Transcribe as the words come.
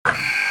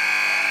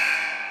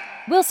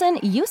Wilson,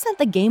 you sent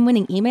the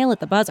game-winning email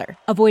at the buzzer,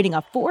 avoiding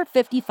a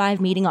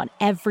 4:55 meeting on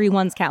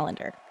everyone's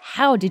calendar.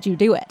 How did you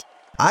do it?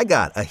 I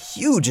got a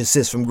huge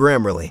assist from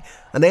Grammarly,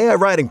 an AI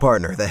writing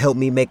partner that helped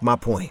me make my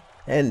point.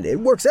 And it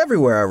works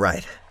everywhere I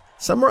write.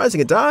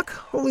 Summarizing a doc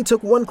only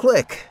took one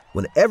click.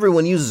 When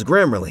everyone uses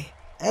Grammarly,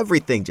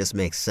 everything just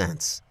makes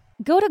sense.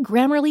 Go to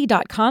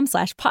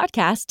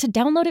Grammarly.com/podcast to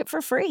download it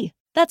for free.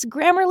 That's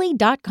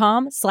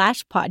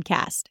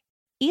Grammarly.com/podcast.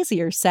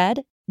 Easier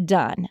said,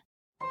 done.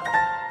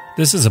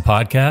 This is a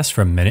podcast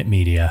from Minute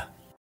Media.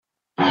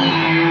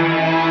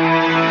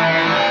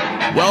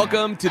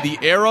 Welcome to the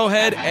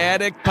Arrowhead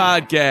Addict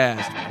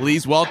Podcast.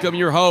 Please welcome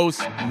your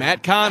hosts,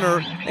 Matt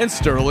Connor and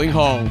Sterling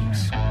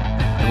Holmes.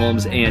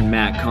 Holmes and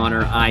Matt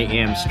Connor. I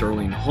am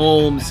Sterling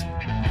Holmes.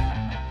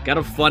 Got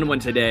a fun one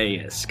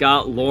today.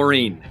 Scott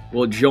Loring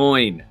will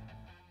join.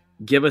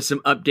 Give us some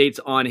updates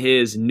on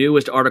his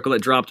newest article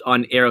that dropped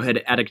on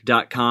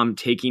arrowheadaddict.com,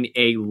 taking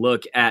a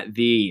look at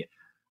the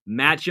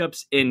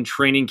matchups in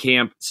training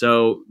camp.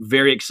 So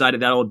very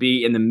excited. That'll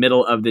be in the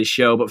middle of this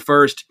show. But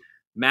first,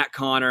 Matt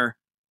Connor,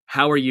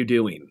 how are you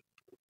doing?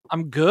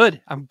 I'm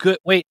good.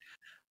 Wait,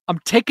 I'm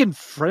taking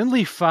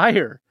friendly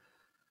fire.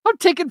 I'm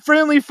taking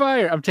friendly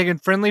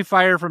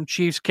fire from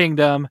Chiefs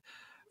Kingdom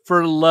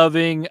for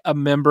loving a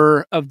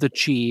member of the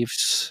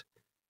Chiefs.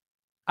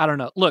 I don't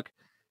know. Look,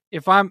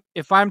 if I'm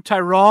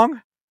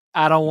Tyrone,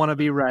 I don't want to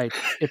be right.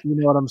 If you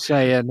know what I'm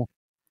saying.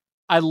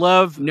 I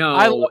love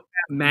Matt.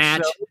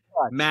 So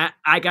Matt,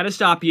 I gotta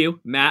stop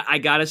you. Give the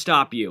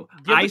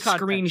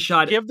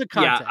Screenshot. Give the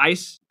context. Yeah,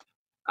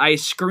 I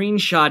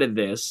screenshotted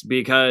this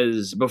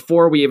because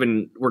before we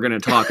even were going to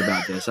talk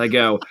about this, I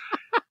go,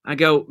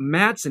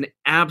 Matt's an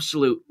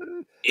absolute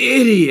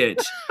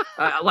idiot,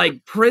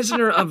 like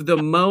prisoner of the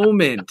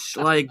moment.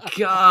 Like,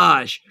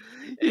 gosh.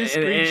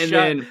 And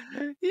then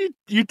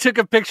you took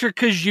a picture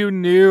because you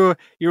knew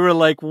you were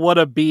like, what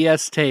a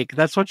BS take.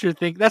 That's what you're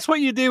thinking. That's what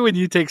you do when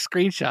you take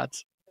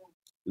screenshots.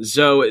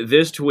 So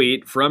this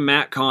tweet from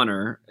Matt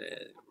Connor,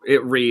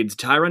 it reads,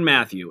 Tyrann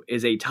Mathieu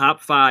is a top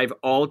 5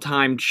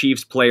 all-time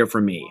Chiefs player for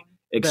me.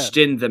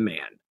 Extend the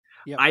man.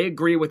 Yep. I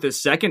agree with the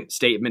second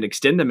statement,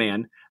 extend the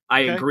man.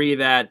 I agree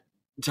that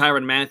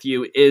Tyrann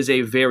Mathieu is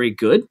a very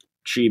good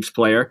Chiefs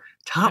player.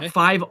 Top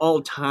 5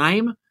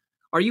 all-time?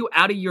 Are you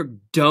out of your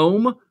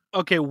dome?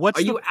 Okay, Are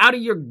you out of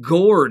your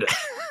gourd?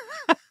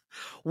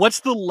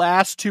 What's the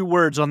last 2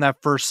 words on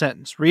that first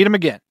sentence? Read them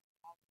again.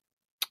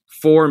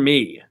 For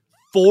me.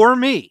 For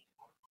me,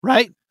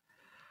 right?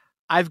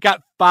 I've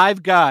got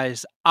 5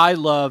 guys I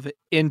love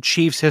in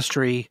Chiefs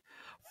history.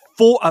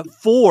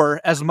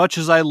 4 as much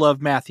as I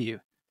love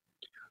Mathieu.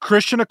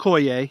 Christian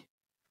Okoye,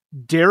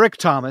 Derek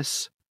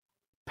Thomas,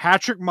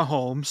 Patrick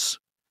Mahomes,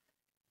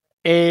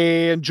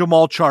 and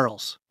Jamal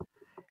Charles.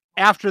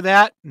 After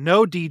that,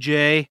 no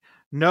DJ,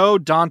 no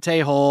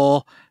Dante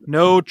Hall,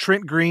 no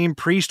Trent Green,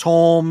 Priest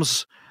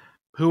Holmes,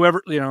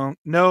 whoever,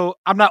 no,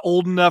 I'm not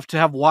old enough to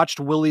have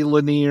watched Willie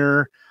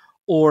Lanier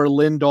or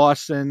Lynn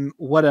Dawson,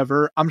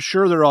 whatever. I'm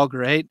sure they're all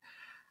great.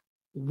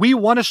 We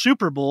won a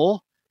Super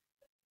Bowl,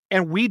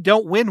 and we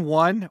don't win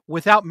one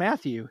without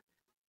Mathieu.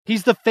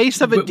 He's the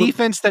face of a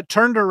defense that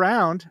turned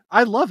around.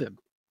 I love him.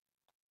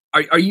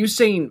 Are you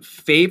saying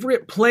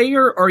favorite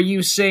player, or are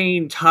you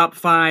saying top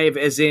 5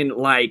 as in,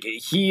 like,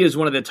 he is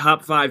one of the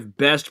top 5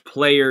 best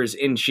players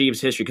in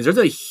Chiefs history? Because there's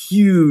a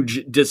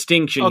huge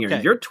distinction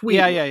here. Your tweet,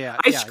 I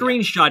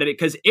screenshotted it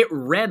because it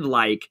read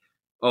like,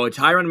 oh,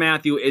 Tyrann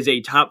Mathieu is a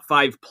top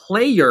 5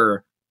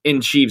 player in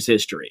Chiefs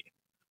history.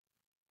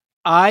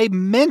 I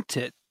meant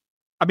it.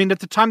 I mean, at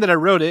the time that I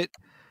wrote it,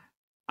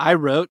 I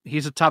wrote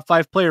he's a top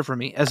 5 player for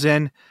me, as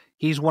in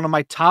he's one of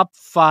my top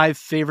 5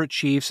 favorite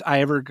Chiefs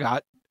I ever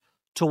got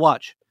to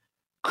watch.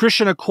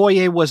 Christian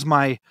Okoye was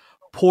my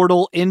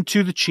portal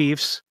into the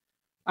Chiefs.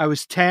 I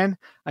was 10.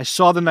 I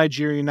saw the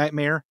Nigerian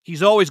Nightmare.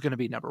 He's always going to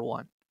be number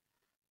 1.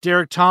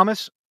 Derek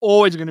Thomas,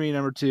 always going to be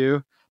number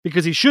 2,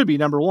 because he should be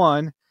number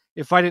 1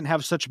 if I didn't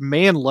have such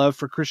man love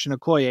for Christian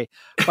Okoye.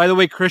 By the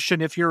way,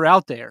 Christian, if you're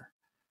out there,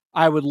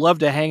 I would love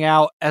to hang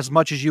out as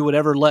much as you would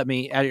ever let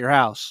me at your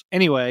house.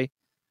 Anyway,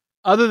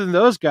 other than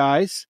those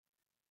guys,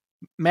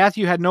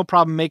 Mathieu had no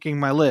problem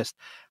making my list.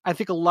 I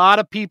think a lot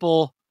of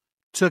people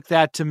took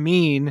that to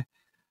mean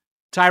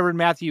Tyrann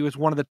Mathieu is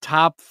one of the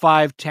top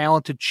 5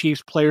 talented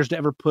Chiefs players to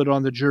ever put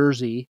on the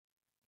jersey.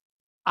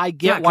 I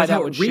get why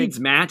that would reads,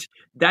 Matt.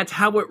 That's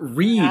how it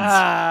reads.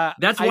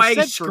 That's why I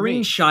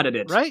screenshotted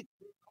it. Right?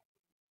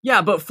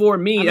 Yeah, but for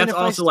me, that's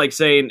also like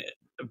saying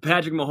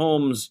Patrick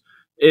Mahomes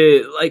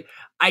is like,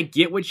 I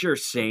get what you're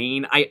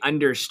saying. I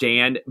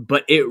understand,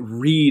 but it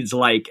reads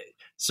like,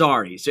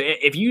 sorry. So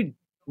if you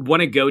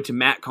want to go to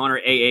Matt Connor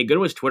AA, go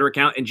to his Twitter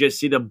account and just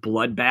see the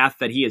bloodbath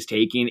that he is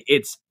taking.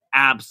 It's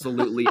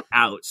absolutely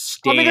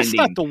outstanding. It's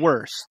not the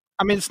worst.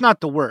 I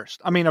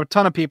mean, a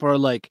ton of people are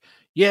like,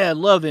 yeah,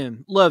 love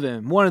him,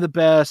 one of the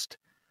best,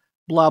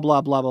 blah,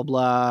 blah, blah, blah,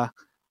 blah,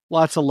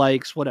 lots of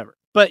likes, whatever.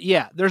 But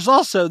yeah, there's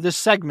also this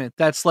segment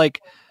that's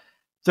like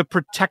the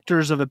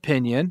protectors of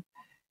opinion.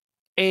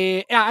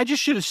 And I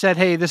just should have said,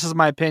 hey, this is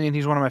my opinion.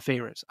 He's one of my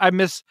favorites. I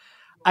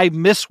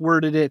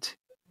misworded it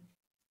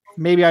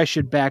maybe I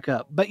should back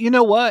up. But you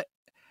know what?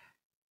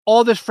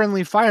 All this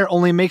friendly fire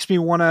only makes me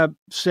want to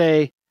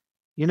say,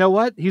 you know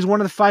what? He's one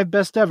of the 5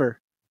 best ever.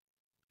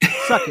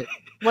 Suck it.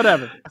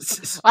 Whatever.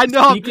 I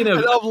know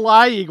I'm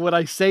lying when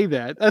I say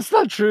that. That's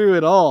not true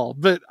at all.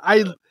 But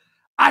I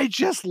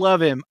just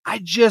love him.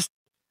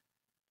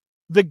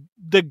 The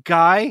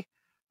guy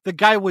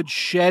would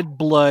shed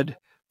blood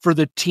for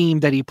the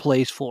team that he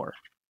plays for.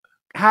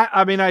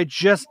 I mean, I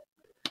just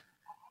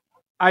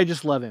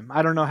love him.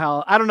 I don't know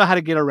how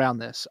to get around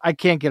this. I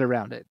can't get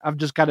around it. I've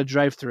just got to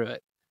drive through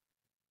it.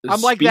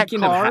 I'm like that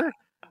car.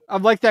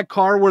 I'm like that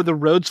car where the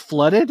road's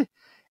flooded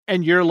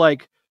and you're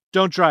like,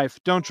 don't drive.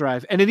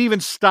 And it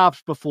even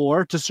stops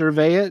before to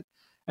survey it.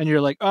 And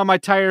you're like, oh, my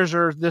tires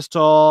are this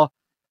tall.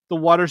 The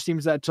water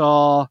seems that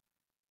tall.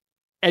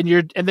 And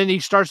then he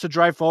starts to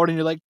drive forward and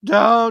you're like,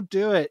 don't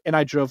do it. And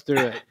I drove through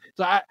it.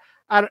 So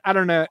I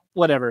don't know.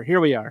 Whatever. Here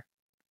we are.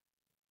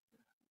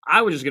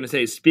 I was just going to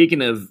say,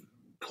 speaking of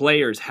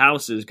players'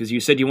 houses, because you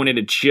said you wanted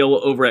to chill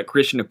over at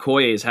Christian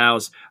Okoye's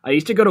house. I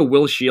used to go to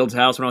Will Shields'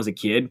 house when I was a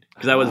kid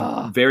because I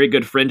was very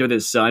good friends with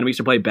his son. We used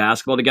to play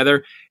basketball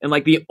together. And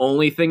like the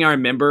only thing I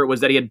remember was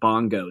that he had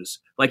bongos.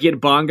 Like he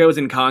had bongos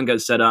and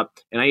congas set up.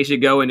 And I used to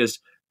go and just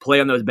play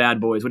on those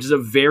bad boys, which is a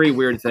very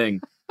weird thing.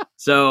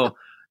 So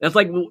that's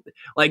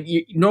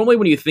normally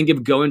when you think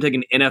of going to like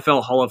an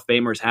NFL Hall of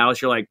Famer's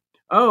house, you're like,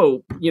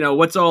 oh,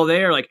 what's all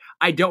there? Like,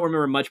 I don't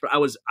remember much, but I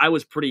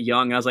was pretty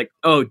young. I was like,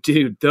 oh,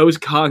 dude, those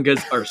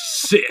congas are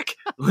sick.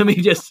 Let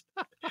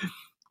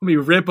me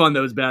rip on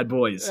those bad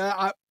boys.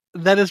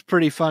 That is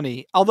pretty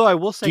funny. Although I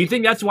will say, do you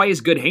think that's why he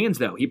has good hands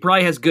though? He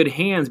probably has good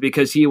hands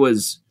because he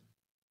was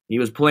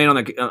playing on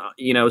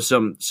the,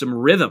 some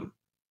rhythm.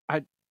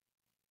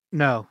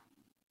 No.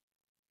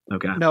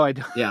 Okay. No, I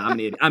don't. Yeah,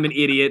 I'm an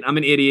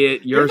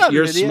idiot.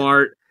 You're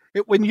smart.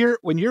 When you're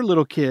a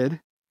little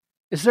kid,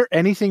 is there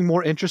anything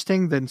more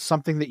interesting than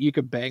something that you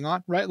could bang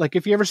on, right? Like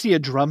if you ever see a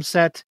drum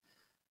set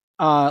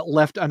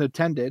left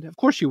unattended, of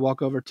course you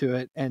walk over to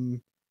it,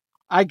 and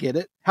I get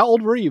it. How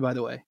old were you, by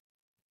the way?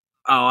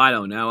 Oh, I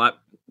don't know.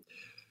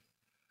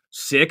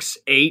 6,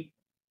 8,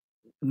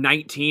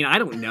 19. I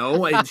don't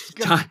know.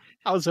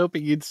 I was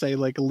hoping you'd say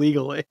like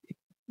legally.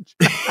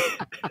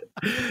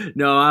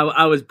 No,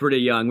 I was pretty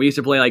young. We used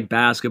to play like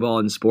basketball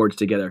and sports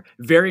together.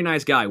 Very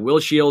nice guy. Will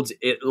Shields,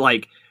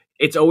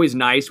 it's always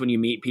nice when you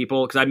meet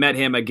people because I met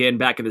him again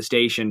back at the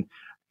station,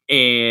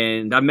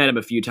 and I've met him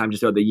a few times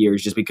just throughout the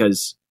years just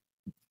because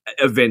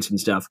events and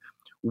stuff.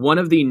 One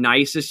of the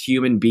nicest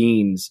human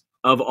beings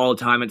of all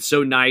time. It's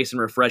so nice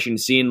and refreshing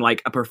seeing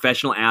like a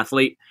professional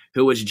athlete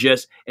who was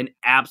just an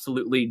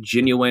absolutely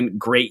genuine,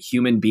 great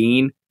human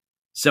being.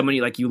 Someone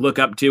you look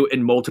up to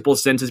in multiple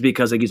senses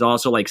because like he's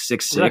also like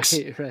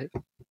 6'6".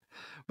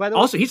 Right.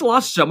 Also, he's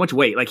lost so much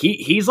weight. Like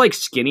he's like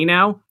skinny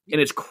now,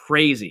 and it's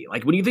crazy.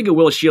 Like when you think of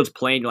Will Shields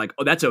playing, you're like,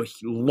 oh, that's a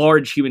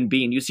large human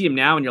being. You see him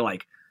now, and you're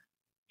like,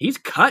 he's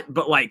cut,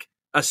 but like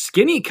a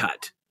skinny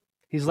cut.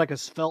 He's like a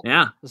svelte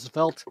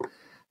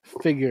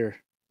figure.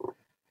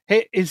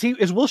 Hey,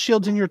 is Will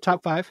Shields in your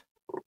top 5?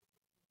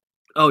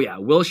 Oh yeah,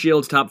 Will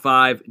Shields top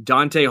 5.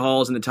 Dante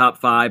Hall's in the top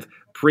 5.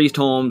 Priest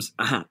Holmes,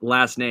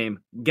 last name,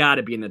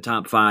 gotta be in the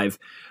top 5.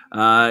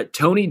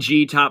 Tony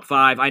G, top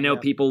 5. I know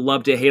people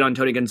love to hate on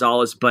Tony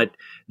Gonzalez, but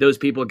those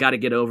people got to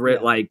get over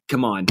it. Like,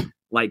 come on,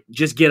 like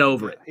just get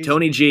over it.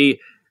 Tony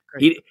G,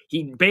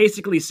 he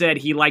basically said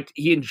he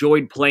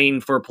enjoyed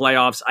playing for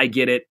playoffs. I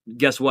get it.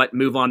 Guess what?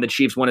 Move on. The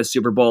Chiefs won a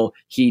Super Bowl.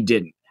 He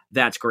didn't.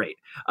 That's great.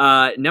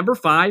 Number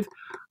 5.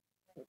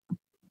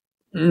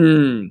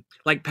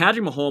 Like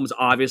Patrick Mahomes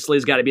obviously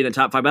has got to be in the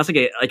top 5. That's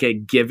like a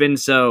given.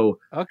 So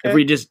if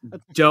we just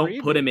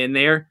don't put him in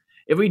there,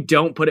 if we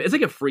don't put it, it's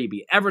like a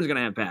freebie. Everyone's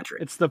gonna have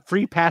Patrick. It's the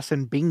free pass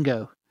and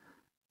bingo.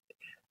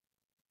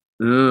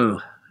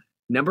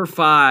 Number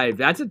 5.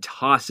 That's a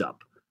toss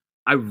up.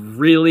 I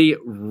really,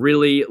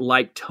 really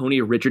like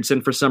Tony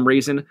Richardson for some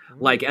reason.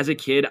 Like as a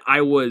kid,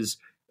 I was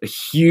a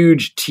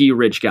huge T.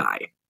 Rich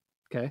guy.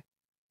 Okay.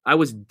 I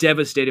was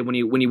devastated when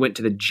he went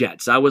to the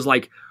Jets. I was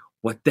like,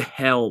 what the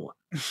hell?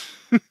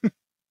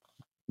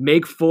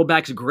 Make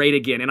fullbacks great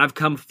again. And I've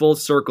come full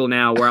circle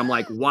now where I'm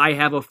like, why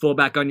have a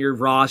fullback on your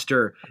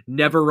roster?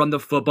 Never run the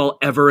football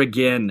ever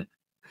again.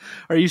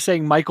 Are you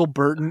saying Michael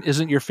Burton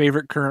isn't your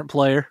favorite current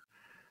player?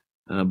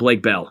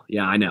 Blake Bell.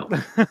 Yeah, I know.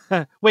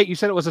 Wait, you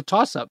said it was a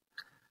toss-up.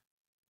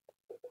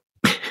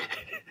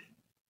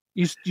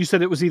 You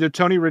said it was either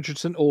Tony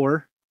Richardson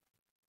or...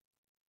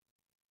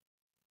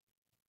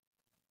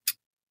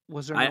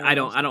 Was there I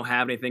don't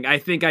have anything. I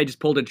think I just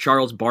pulled a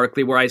Charles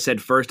Barkley where I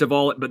said first of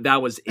all, but that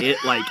was it.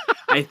 Like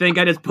I think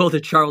I just pulled a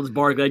Charles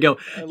Barkley. I go,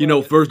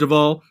 first of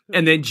all,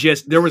 and then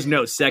just there was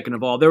no second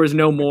of all. There was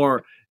no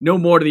more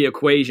to the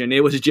equation.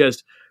 It was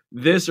just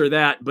this or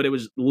that, but it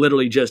was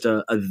literally just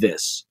a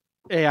this.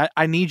 Hey,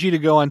 I need you to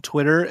go on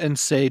Twitter and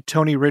say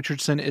Tony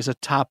Richardson is a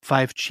top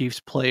 5 Chiefs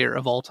player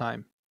of all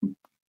time.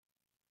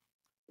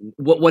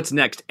 What's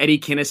next? Eddie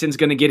Kinnison's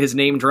going to get his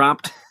name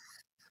dropped.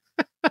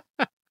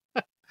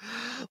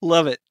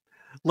 Love it.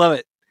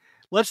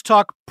 Let's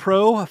talk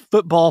Pro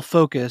Football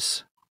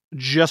Focus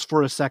just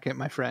for a second,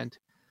 my friend.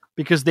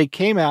 because they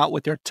came out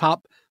with their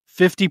top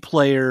 50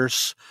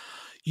 players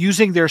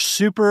using their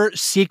super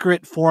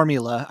secret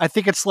formula. I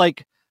think it's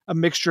like a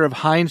mixture of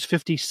Heinz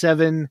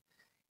 57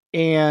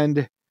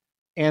 and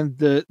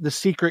the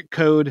secret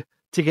code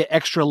to get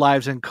extra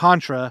lives in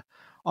Contra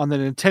on the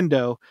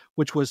Nintendo,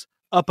 which was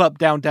up, up,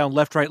 down, down,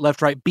 left,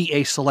 right,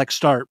 BA select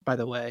start, by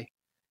the way.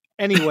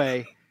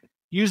 Anyway,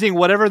 using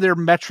whatever their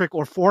metric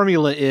or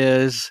formula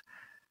is,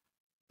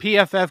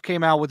 PFF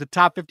came out with the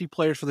top 50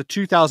 players for the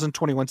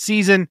 2021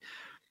 season.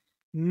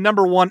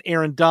 Number 1,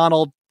 Aaron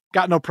Donald.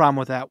 Got no problem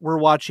with that. We're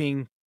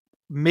watching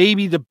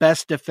maybe the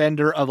best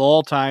defender of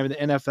all time in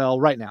the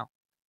NFL right now.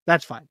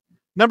 That's fine.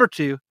 Number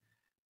 2,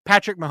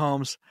 Patrick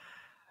Mahomes.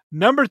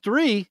 Number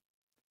 3,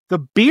 the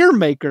beer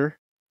maker,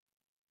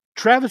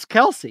 Travis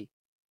Kelce.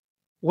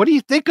 What do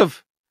you think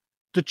of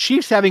the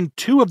Chiefs having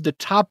 2 of the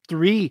top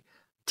 3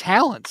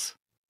 talents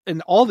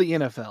in all the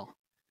NFL?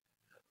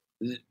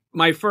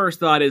 My first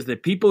thought is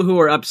that people who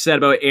are upset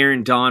about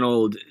Aaron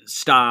Donald,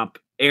 stop.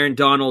 Aaron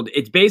Donald,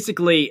 it's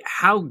basically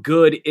how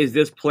good is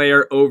this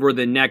player over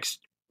the next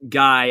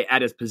guy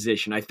at his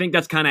position. I think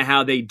that's kind of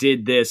how they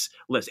did this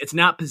list. It's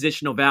not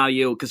positional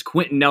value because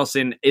Quentin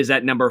Nelson is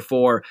at number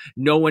 4.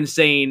 No one's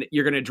saying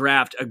you're going to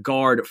draft a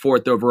guard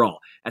 4th overall.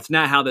 That's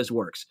not how this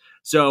works.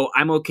 So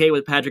I'm okay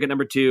with Patrick at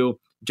number 2.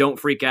 Don't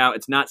freak out.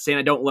 It's not saying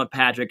I don't love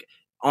Patrick.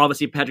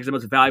 Obviously, Patrick's the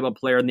most valuable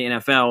player in the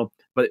NFL,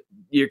 but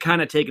you're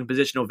kind of taking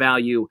positional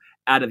value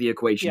out of the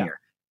equation here.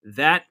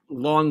 That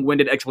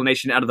long-winded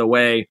explanation out of the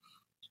way,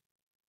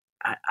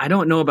 I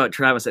don't know about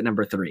Travis at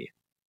number 3.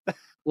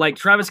 Like,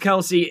 Travis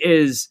Kelce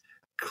is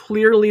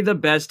clearly the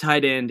best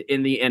tight end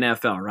in the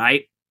NFL,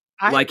 right?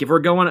 If we're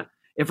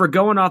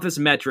going off this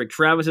metric,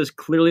 Travis is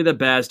clearly the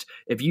best.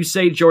 If you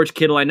say George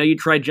Kittle, I know you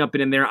tried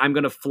jumping in there. I'm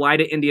going to fly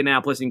to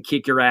Indianapolis and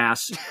kick your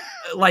ass.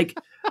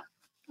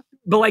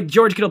 But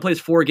George Kittle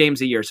plays 4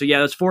 games a year. So yeah,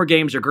 those 4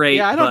 games are great,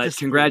 but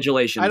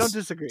congratulations. I don't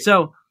disagree.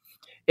 So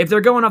if they're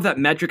going off that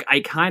metric,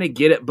 I kind of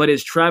get it, but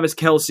is Travis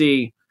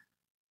Kelce,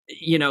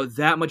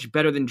 that much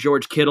better than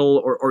George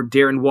Kittle or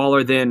Darren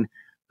Waller than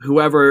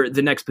whoever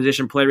the next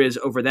position player is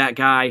over that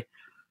guy?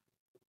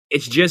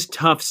 It's just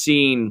tough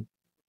seeing.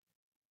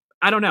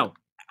 I don't know.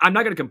 I'm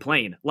not going to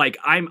complain.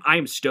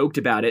 I'm stoked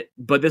about it,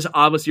 but this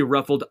obviously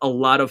ruffled a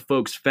lot of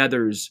folks'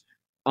 feathers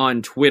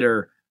on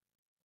Twitter.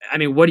 I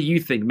mean, what do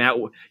you think, Matt?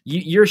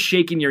 You're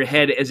shaking your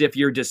head as if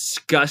you're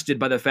disgusted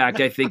by the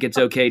fact I think it's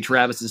okay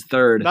Travis is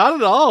 3rd. Not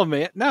at all,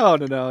 man.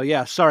 No.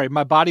 Yeah, sorry.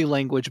 My body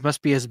language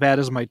must be as bad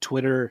as my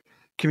Twitter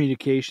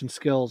communication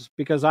skills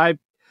because I'm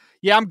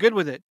good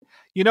with it.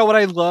 You know what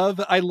I love?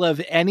 I love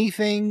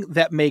anything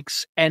that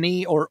makes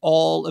any or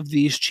all of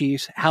these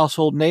Chiefs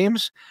household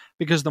names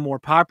because the more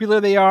popular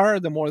they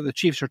are, the more the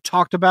Chiefs are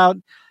talked about.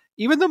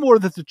 Even the more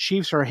that the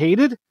Chiefs are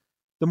hated,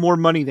 the more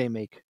money they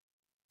make.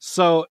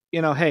 So,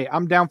 hey,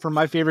 I'm down for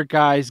my favorite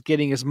guys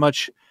getting as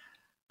much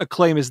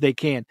acclaim as they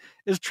can.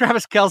 Is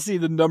Travis Kelce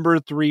the number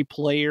 3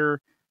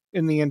 player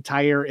in the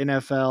entire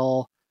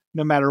NFL,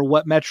 no matter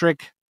what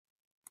metric?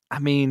 I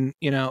mean,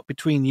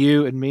 between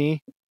you and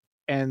me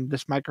and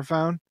this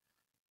microphone,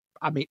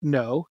 I mean,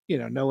 no,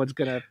 no one's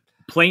going to.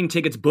 Plane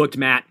ticket's booked,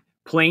 Matt.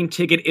 Plane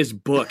ticket is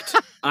booked.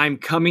 I'm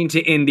coming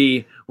to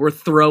Indy. We're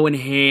throwing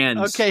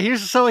hands. Okay,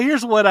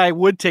 here's what I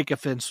would take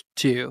offense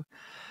to.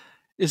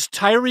 Is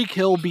Tyreek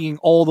Hill being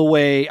all the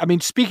way. I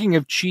mean, speaking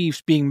of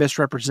Chiefs being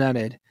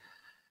misrepresented,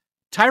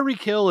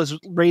 Tyreek Hill is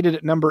rated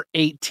at number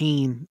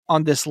 18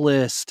 on this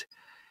list.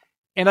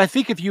 And I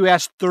think if you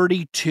ask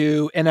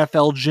 32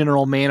 NFL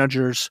general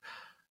managers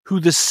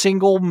who the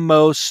single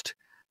most,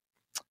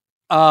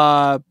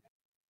 the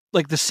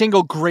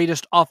single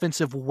greatest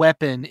offensive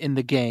weapon in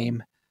the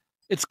game,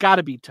 it's got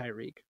to be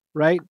Tyreek,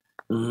 right?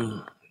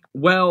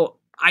 Well,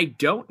 I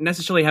don't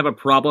necessarily have a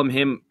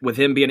problem with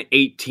him being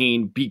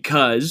 18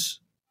 because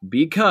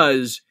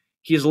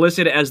he's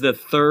listed as the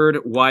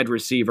 3rd wide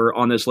receiver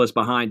on this list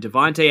behind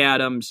Davante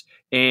Adams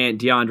and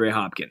DeAndre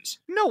Hopkins.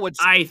 No one's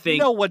taking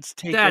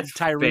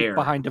Tyreek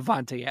behind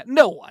Davante Adams.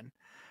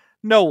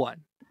 No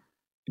one.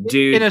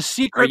 Dude, in a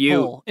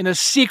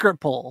secret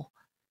poll,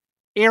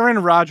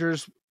 Aaron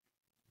Rodgers.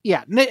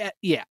 Yeah,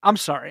 I'm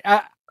sorry.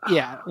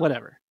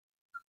 Whatever.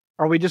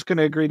 Are we just going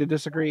to agree to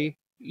disagree?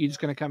 You just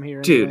going to come here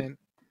and dude?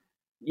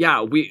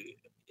 Yeah,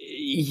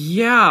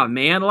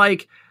 man.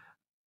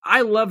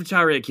 I love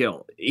Tyreek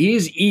Hill.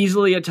 He's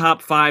easily a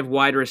top 5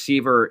 wide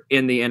receiver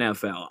in the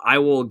NFL. I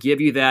will give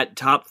you that.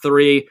 Top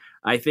 3.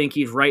 I think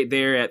he's right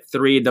there at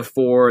 3 to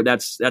 4.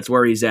 That's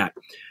where he's at.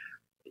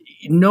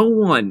 No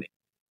one.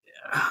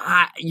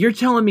 You're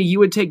telling me you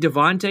would take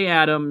Davante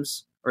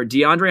Adams or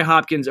DeAndre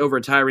Hopkins over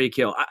Tyreek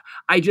Hill?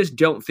 I just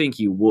don't think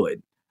you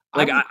would.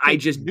 I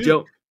just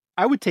don't.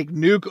 I would take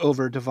Nuke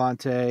over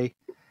Davante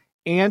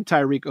and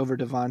Tyreek over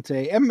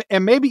Davante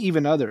and maybe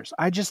even others.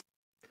 I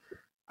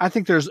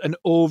think there's an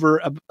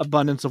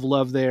overabundance of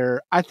love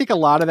there. I think a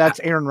lot of that's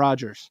Aaron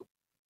Rodgers.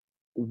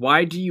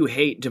 why do you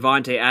hate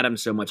Devontae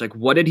Adams so much? Like,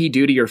 what did he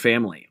do to your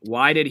family?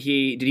 Why did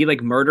he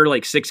like murder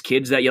like 6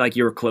 kids that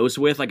you were close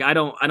with? Like, I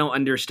don't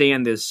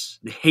understand this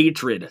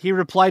hatred. He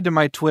replied to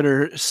my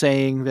Twitter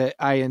saying that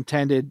I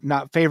intended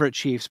not favorite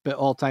Chiefs, but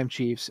all-time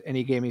Chiefs, and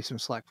he gave me some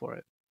slack for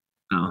it.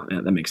 Oh, yeah,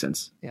 that makes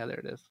sense. Yeah, there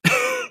it is.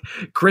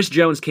 Chris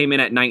Jones came in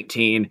at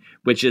 19,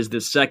 which is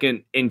the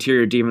second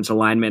interior defensive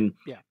lineman.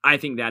 Yeah. I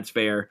think that's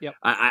fair. Yep.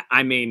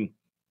 I mean,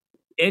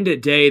 end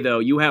of day, though,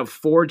 you have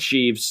 4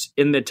 Chiefs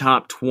in the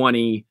top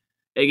 20.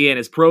 Again,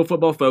 it's Pro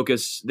Football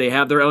Focus. They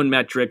have their own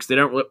metrics. They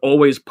don't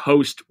always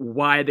post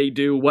why they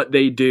do what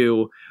they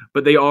do,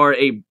 but they are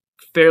a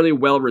fairly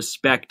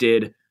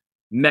well-respected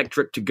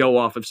metric to go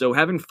off of. So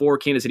having 4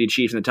 Kansas City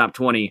Chiefs in the top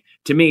 20,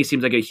 to me,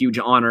 seems like a huge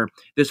honor.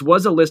 This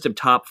was a list of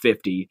top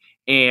 50,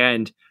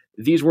 and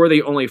these were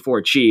the only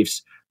 4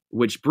 Chiefs,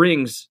 which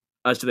brings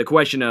us to the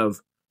question of,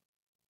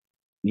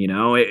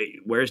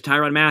 where's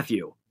Tyrann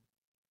Mathieu?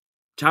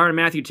 Tyrann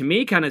Mathieu, to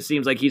me, kind of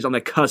seems like he's on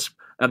the cusp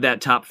of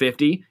that top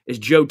 50. Is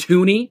Joe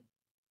Thuney?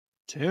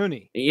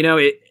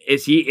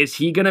 Is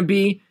he going to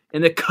be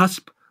in the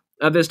cusp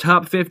of this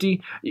top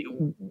 50?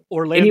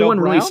 Orlando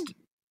Brown?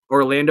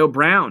 Orlando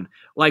Brown.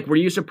 Like, were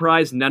you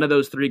surprised none of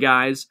those 3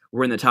 guys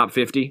were in the top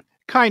 50?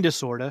 Kind of,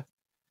 sort of.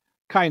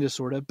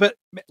 But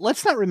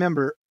let's not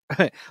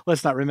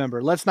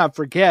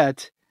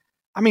forget,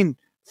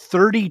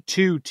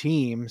 32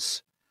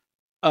 teams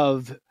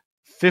of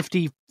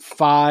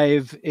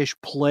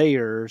 55-ish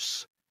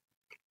players.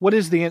 What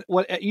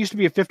it used to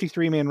be a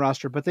 53-man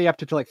roster, but they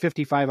upped it to like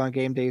 55 on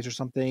game days or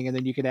something, and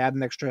then you could add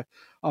an extra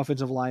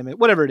offensive lineman,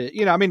 whatever it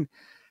is.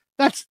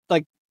 That's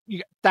like you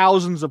got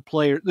thousands of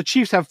players. The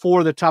Chiefs have 4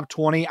 of the top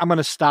 20. I'm going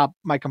to stop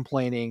my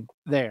complaining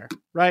there,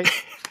 right?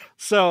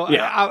 So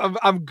yeah.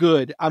 I'm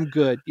good.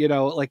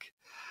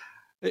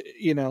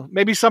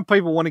 Maybe some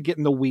people want to get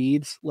in the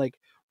weeds. Like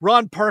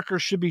Ron Parker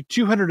should be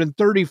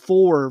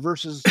 234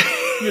 versus,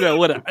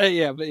 whatever.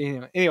 Yeah, but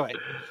anyway.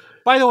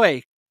 By the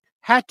way,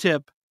 hat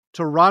tip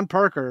to Ron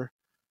Parker,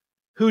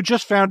 who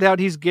just found out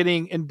he's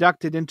getting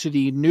inducted into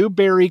the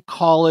Newberry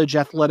College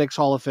Athletics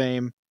Hall of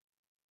Fame.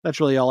 That's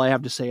really all I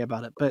have to say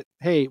about it. But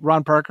hey,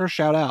 Ron Parker,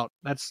 shout out.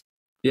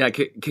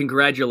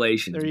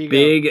 Congratulations. There you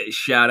Big go.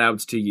 shout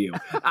outs to you.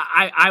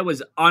 I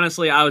was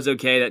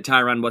okay that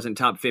Tyrann wasn't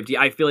top 50.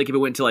 I feel like if it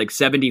went to like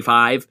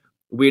 75,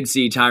 we'd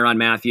see Tyrann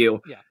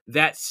Mathieu. Yeah.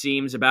 That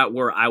seems about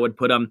where I would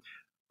put him.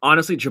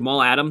 Honestly,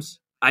 Jamal Adams,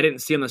 I didn't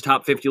see on this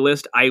top 50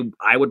 list. I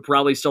would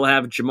probably still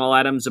have Jamal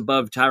Adams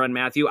above Tyrann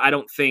Mathieu. I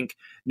don't think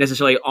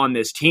necessarily on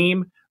this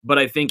team, but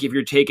I think if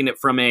you're taking it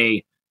from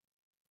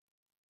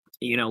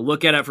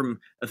look at it from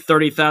a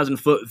 30,000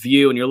 foot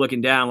view and you're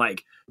looking down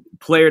like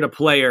player to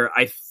player,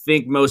 I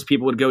think most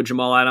people would go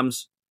Jamal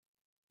Adams.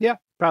 Yeah,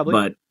 probably.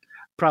 But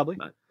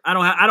I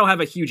don't have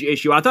a huge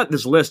issue. I thought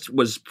this list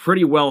was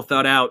pretty well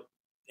thought out.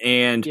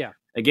 And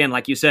again,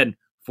 like you said,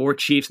 4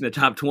 Chiefs in the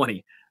top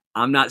 20.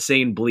 I'm not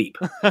saying bleep.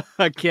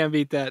 I can't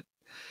beat that.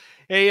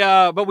 Hey,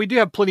 but we do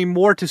have plenty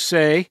more to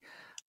say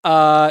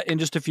in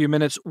just a few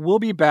minutes. We'll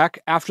be back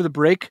after the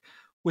break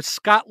with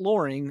Scott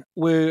Loring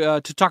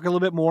to talk a little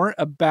bit more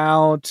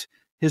about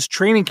his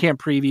training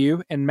camp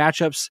preview and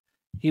matchups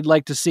he'd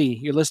like to see.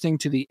 You're listening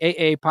to the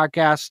AA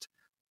podcast.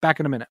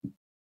 Back in a minute.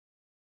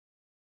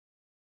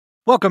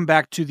 Welcome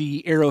back to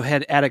the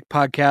Arrowhead Addict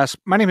podcast.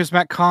 My name is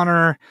Matt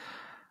Connor.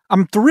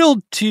 I'm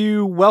thrilled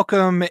to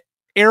welcome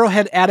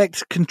Arrowhead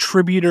Addict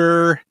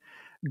contributor,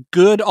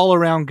 good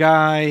all-around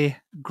guy,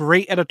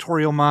 great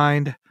editorial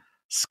mind,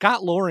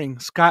 Scott Loring.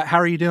 Scott, how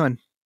are you doing?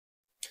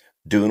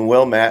 Doing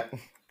well, Matt.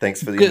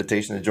 Thanks for the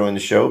invitation to join the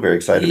show. Very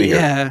excited to be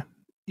here.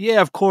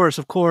 Yeah, of course.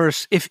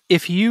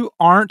 If you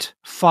aren't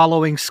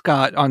following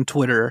Scott on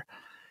Twitter,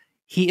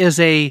 he is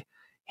a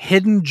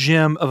hidden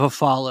gem of a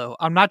follow.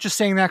 I'm not just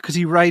saying that because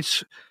he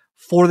writes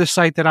for the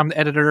site that I'm the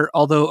editor,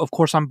 although of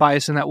course I'm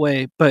biased in that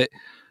way. But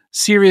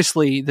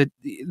seriously, the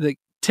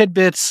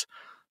tidbits,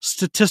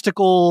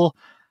 statistical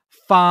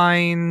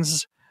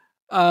finds,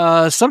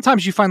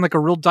 sometimes you find like a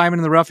real diamond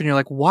in the rough and you're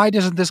like, why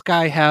doesn't this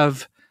guy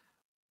have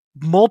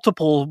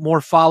multiple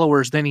more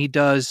followers than he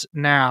does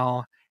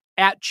now?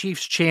 At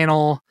Chiefs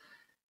Channel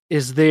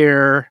is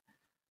there.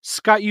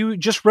 Scott, you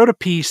just wrote a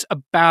piece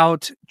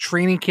about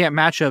training camp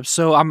matchups,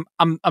 so I'm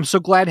so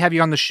glad to have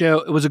you on the show.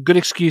 It was a good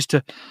excuse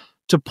to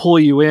pull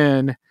you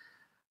in.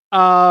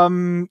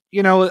 1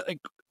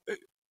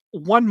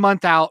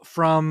 month out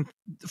from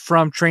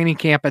training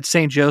camp at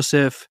St.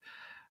 Joseph.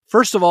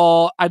 First of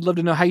all, I'd love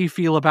to know how you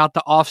feel about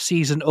the off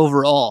season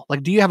overall.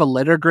 Like, do you have a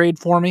letter grade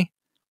for me?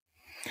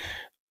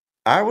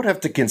 I would have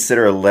to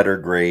consider a letter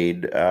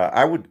grade.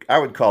 I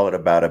would call it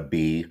about a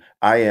B.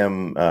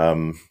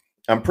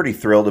 I'm pretty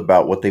thrilled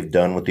about what they've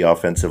done with the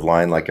offensive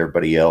line, like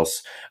everybody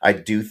else. I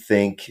do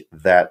think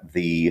that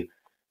the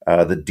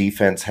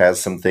defense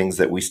has some things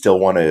that we still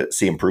want to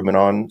see improvement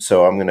on.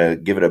 So I'm going to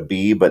give it a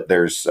B. But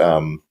there's,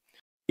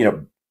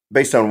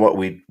 based on what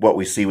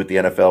we see with the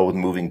NFL with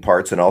moving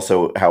parts, and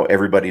also how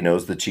everybody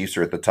knows the Chiefs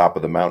are at the top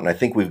of the mountain, I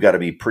think we've got to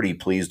be pretty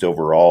pleased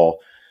overall.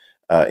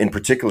 in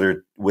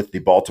particular with the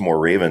Baltimore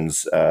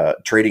Ravens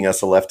trading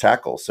us a left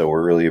tackle. So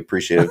we're really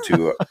appreciative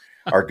to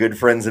our good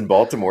friends in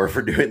Baltimore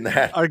for doing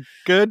that. Our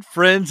good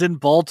friends in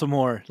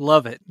Baltimore.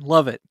 Love it.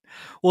 Love it.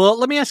 Well,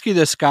 let me ask you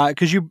this, Scott,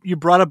 because you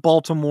brought up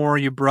Baltimore,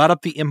 you brought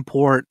up the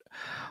import,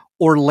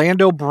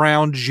 Orlando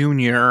Brown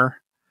Jr.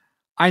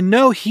 I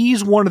know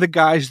he's one of the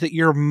guys that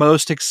you're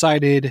most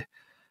excited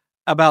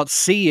about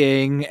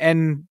seeing,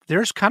 and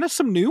there's kind of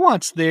some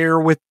nuance there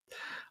with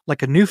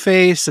like a new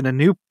face and a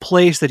new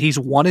place that he's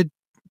wanted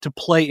to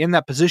play in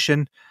that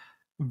position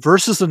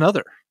versus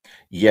another.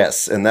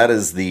 Yes, and that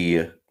is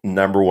the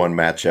number one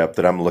matchup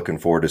that I'm looking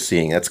forward to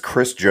seeing. That's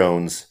Chris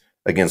Jones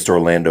against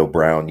Orlando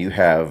Brown. You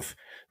have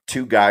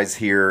two guys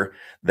here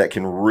that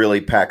can really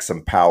pack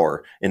some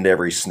power into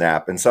every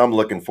snap. And so I'm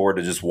looking forward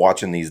to just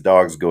watching these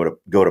dogs go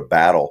to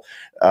battle.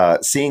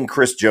 Seeing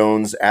Chris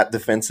Jones at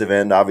defensive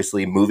end,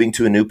 obviously moving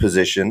to a new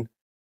position.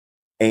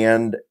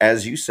 And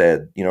as you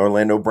said,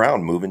 Orlando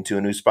Brown moving to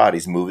a new spot.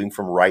 He's moving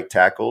from right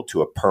tackle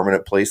to a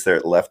permanent place there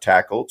at left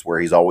tackle. It's where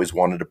he's always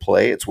wanted to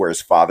play. It's where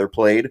his father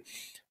played.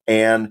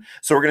 And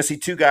so we're going to see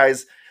two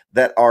guys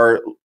that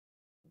are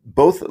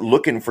both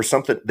looking for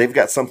something. They've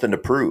got something to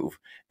prove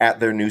at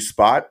their new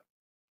spot,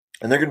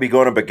 and they're going to be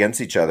going up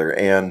against each other.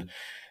 And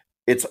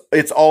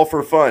it's all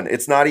for fun.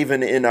 It's not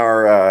even in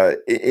our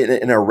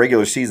in our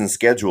regular season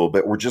schedule,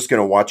 but we're just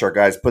going to watch our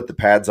guys put the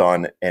pads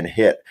on and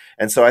hit.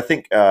 And so I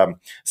think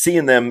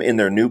seeing them in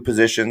their new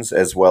positions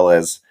as well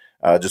as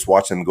just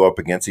watching them go up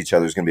against each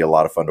other is going to be a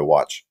lot of fun to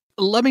watch.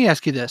 Let me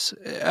ask you this.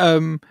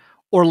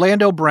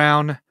 Orlando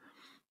Brown,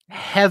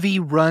 heavy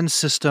run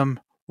system,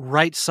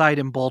 right side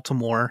in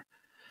Baltimore,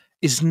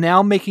 is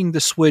now making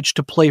the switch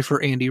to play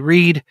for Andy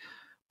Reid,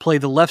 play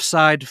the left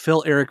side to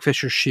fill Eric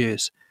Fisher's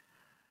shoes.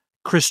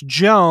 Chris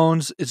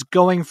Jones is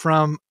going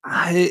from,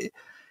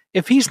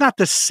 if he's not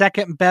the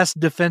second best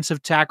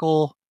defensive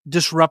tackle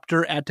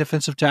disruptor at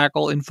defensive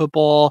tackle in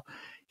football,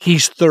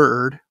 he's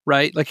third,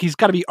 right? Like he's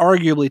got to be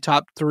arguably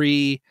top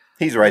three.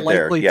 He's right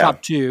there. Likely Yeah.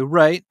 top two,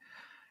 right?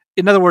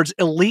 In other words,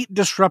 elite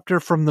disruptor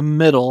from the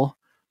middle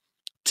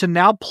to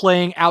now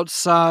playing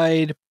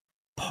outside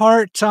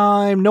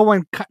part-time. No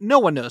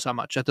one knows how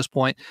much at this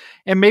point.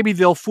 And maybe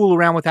they'll fool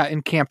around with that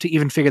in camp to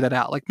even figure that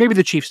out. Like maybe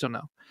the Chiefs don't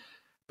know.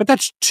 But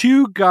that's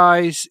two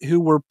guys who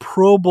were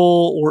Pro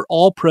Bowl or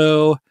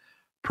All-Pro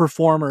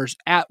performers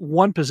at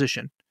one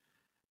position,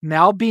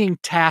 now being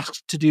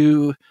tasked to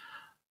do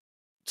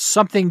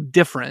something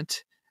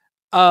different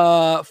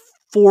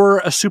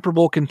for a Super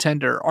Bowl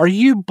contender. Are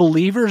you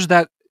believers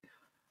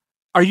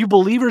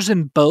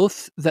in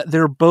both, that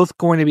they're both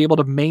going to be able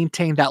to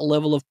maintain that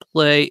level of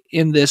play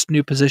in this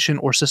new position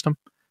or system?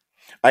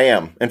 I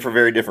am, and for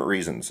very different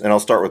reasons. And I'll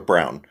start with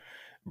Brown.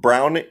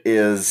 Brown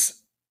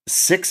is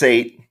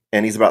 6'8",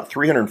 and he's about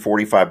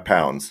 345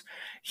 pounds.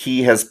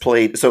 He has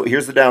played, so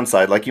here's the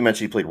downside. Like you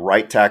mentioned, he played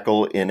right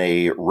tackle in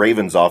a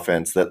Ravens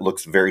offense that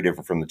looks very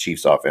different from the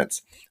Chiefs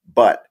offense.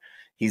 But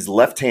he's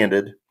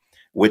left-handed,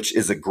 which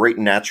is a great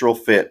natural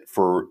fit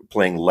for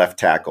playing left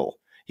tackle.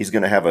 He's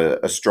going to have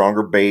a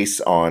stronger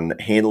base on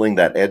handling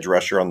that edge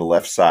rusher on the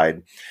left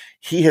side.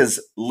 He has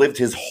lived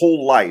his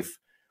whole life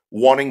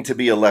wanting to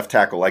be a left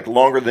tackle, like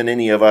longer than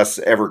any of us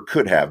ever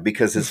could have,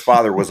 because his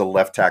father was a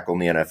left tackle in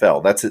the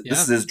NFL. That's it. Yeah.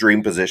 This is his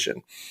dream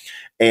position.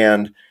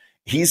 And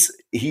he's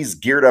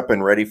geared up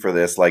and ready for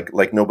this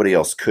like nobody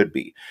else could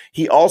be.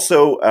 He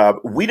also,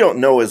 we don't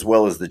know as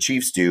well as the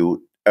Chiefs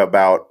do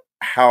about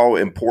how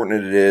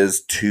important it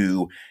is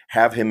to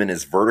have him in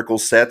his vertical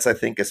sets, I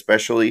think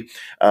especially.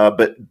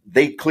 But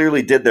they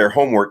clearly did their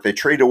homework. They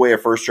traded away a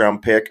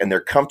first-round pick, and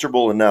they're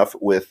comfortable enough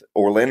with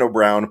Orlando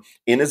Brown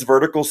in his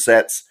vertical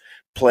sets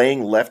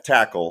playing left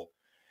tackle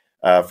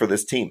for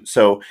this team.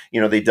 So,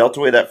 they dealt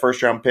away that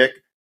first-round pick.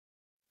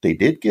 They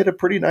did get a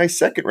pretty nice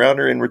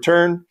second-rounder in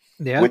return,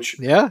 which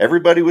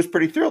everybody was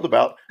pretty thrilled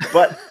about.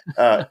 But,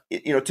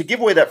 to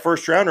give away that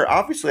first-rounder,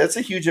 obviously that's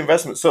a huge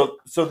investment. So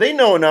they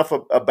know enough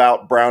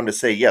about Brown to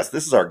say, yes,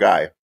 this is our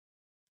guy.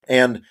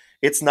 And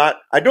it's not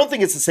 – I don't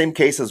think it's the same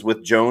case as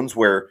with Jones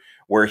where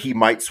he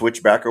might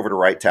switch back over to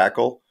right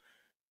tackle.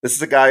 This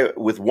is a guy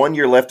with 1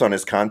 year left on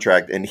his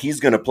contract, and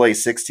he's going to play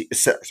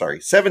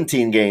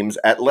 17 games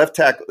at left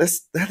tackle.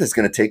 That is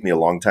going to take me a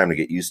long time to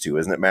get used to,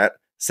 isn't it, Matt?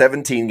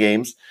 17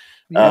 games.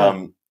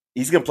 Yeah.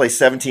 He's going to play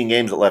 17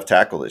 games at left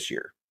tackle this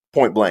year,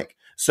 point blank.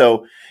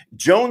 So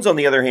Jones, on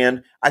the other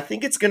hand, I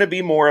think it's going to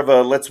be more of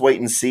a let's wait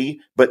and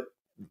see, but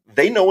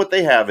they know what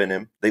they have in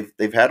him.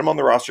 They've had him on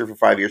the roster for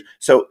 5 years.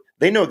 So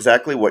they know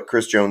exactly what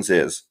Chris Jones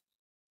is,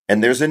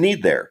 and there's a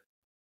need there.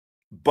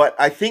 But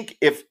I think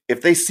if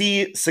they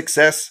see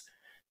success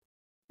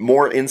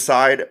more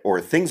inside or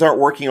things aren't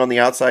working on the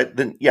outside,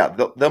 then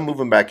they'll move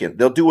him back in.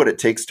 They'll do what it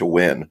takes to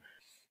win.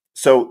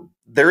 So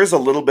there is a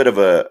little bit of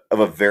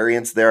a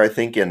variance there, I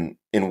think, in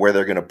where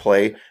they're going to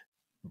play.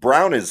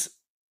 Brown is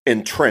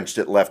entrenched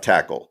at left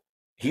tackle.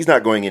 He's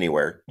not going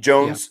anywhere.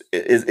 Jones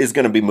is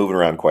going to be moving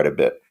around quite a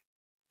bit.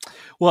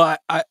 Well,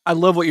 I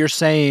love what you're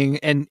saying,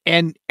 and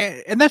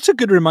that's a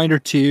good reminder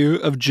too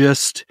of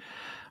just,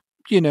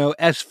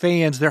 as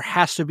fans, there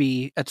has to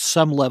be at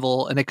some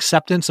level an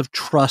acceptance of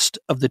trust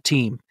of the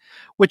team,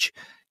 which,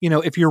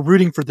 if you're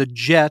rooting for the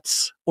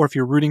Jets or if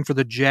you're rooting for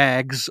the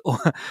Jags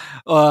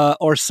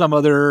or some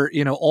other,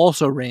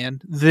 also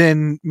ran,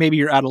 then maybe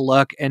you're out of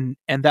luck and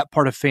that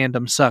part of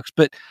fandom sucks.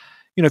 But,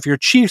 if you're a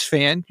Chiefs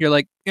fan, you're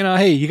like,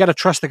 hey, you got to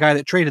trust the guy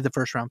that traded the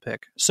first round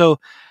pick. So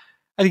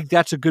I think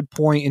that's a good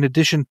point. In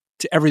addition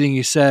to everything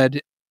you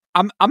said,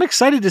 I'm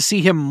excited to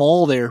see him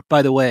maul there,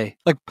 by the way.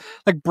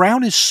 Like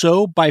Brown is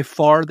so by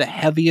far the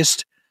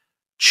heaviest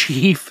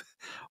Chief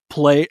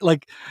play.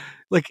 Like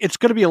it's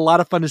going to be a lot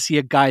of fun to see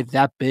a guy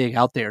that big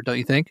out there, don't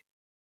you think?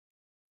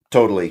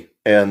 Totally.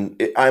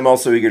 And I'm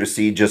also eager to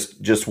see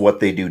just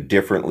what they do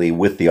differently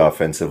with the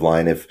offensive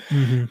line. If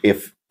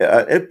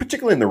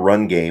particularly in the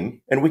run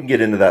game, and we can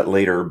get into that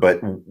later,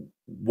 but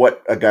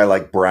what a guy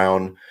like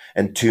Brown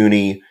and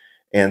Tooney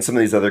and some of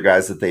these other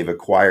guys that they've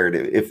acquired,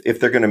 if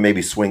they're going to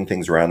maybe swing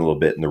things around a little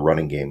bit in the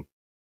running game.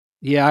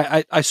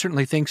 Yeah, I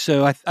certainly think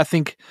so. I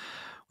think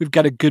we've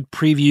got a good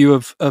preview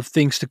of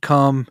things to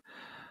come.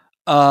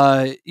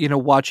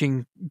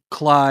 Watching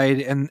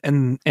Clyde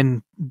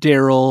and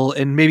Darrell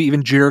and maybe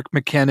even Jerick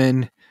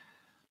McKinnon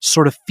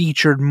sort of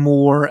featured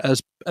more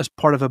as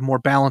part of a more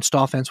balanced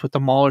offense with the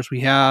maulers we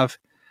have.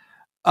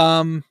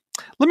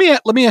 Let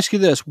me ask you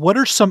this: what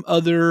are some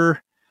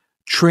other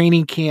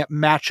training camp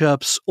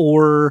matchups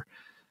or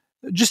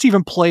just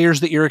even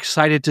players that you're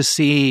excited to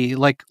see?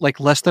 Like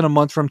less than a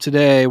month from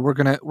today, we're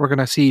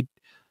gonna see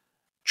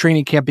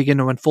training camp begin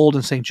to unfold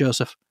in St.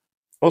 Joseph.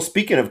 Well,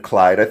 speaking of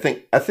Clyde,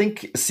 I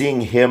think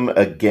seeing him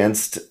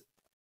against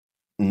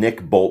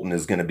Nick Bolton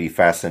is going to be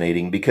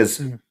fascinating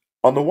because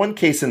on the one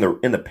case in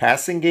the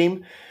passing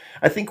game,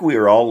 I think we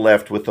are all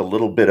left with a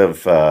little bit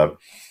of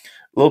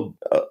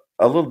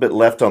a little bit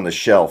left on the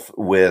shelf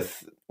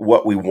with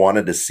what we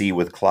wanted to see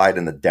with Clyde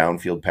in the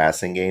downfield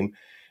passing game,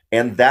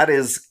 and that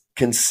is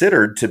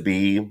considered to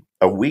be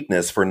a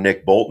weakness for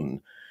Nick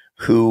Bolton,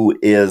 who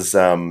is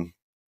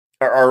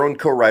our own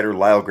co-writer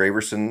Lyle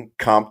Graverson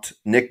comped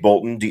Nick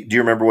Bolton. Do you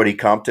remember what he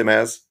comped him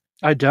as?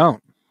 I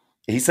don't.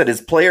 He said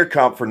his player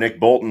comp for Nick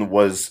Bolton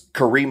was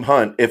Kareem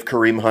Hunt if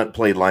Kareem Hunt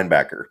played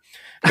linebacker.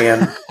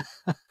 And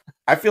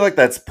I feel like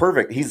that's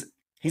perfect. He's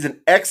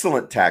an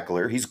excellent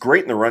tackler. He's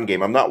great in the run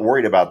game. I'm not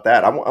worried about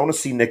that. I want to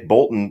see Nick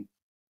Bolton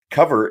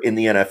cover in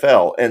the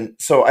NFL. And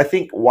so I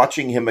think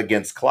watching him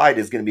against Clyde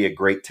is going to be a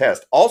great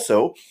test.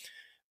 Also,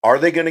 are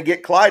they going to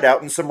get Clyde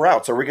out in some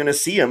routes? Are we going to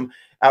see him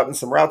out in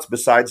some routes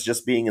besides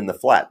just being in the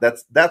flat?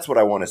 That's what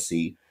I want to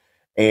see.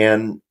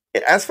 And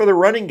as for the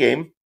running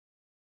game,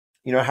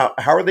 how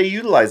are they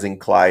utilizing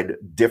Clyde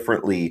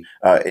differently,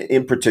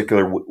 in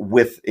particular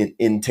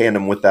in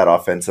tandem with that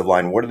offensive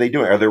line? What are they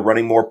doing? Are they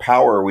running more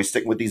power? Are we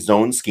sticking with these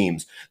zone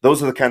schemes?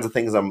 Those are the kinds of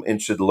things I'm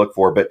interested to look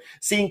for. But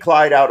seeing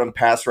Clyde out on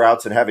pass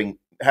routes and having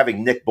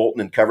Nick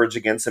Bolton in coverage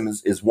against him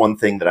is one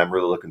thing that I'm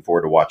really looking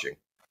forward to watching.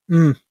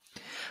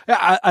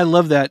 I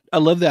love that. I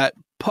love that.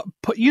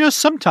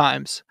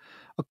 Sometimes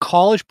a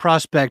college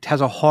prospect has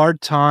a hard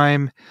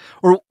time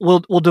or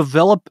will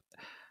develop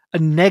a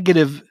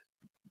negative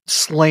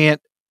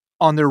slant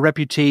on their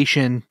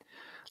reputation,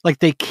 like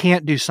they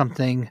can't do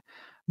something.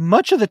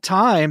 Much of the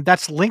time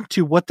that's linked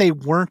to what they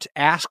weren't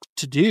asked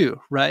to do,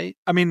 right?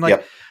 I mean,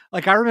 like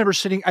I remember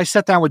I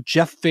sat down with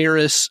Jeff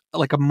Ferris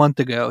like a month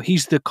ago.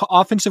 He's the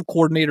offensive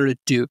coordinator at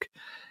Duke.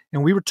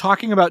 And we were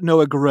talking about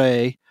Noah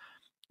Gray,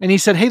 and he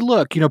said, hey,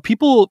 look,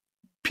 people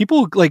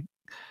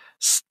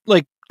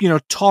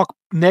talk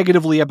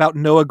negatively about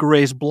Noah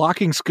Gray's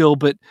blocking skill,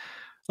 but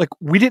like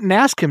we didn't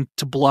ask him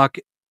to block,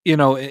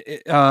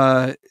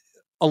 a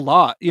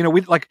lot.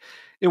 It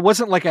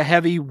wasn't like a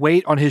heavy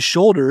weight on his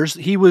shoulders.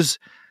 He was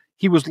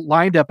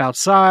lined up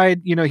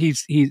outside.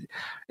 He's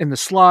in the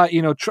slot.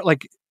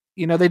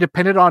 They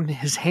depended on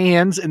his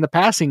hands in the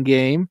passing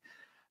game,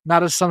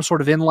 not as some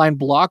sort of inline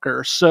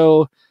blocker.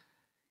 So,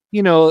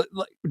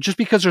 just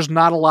because there's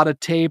not a lot of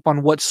tape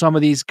on what some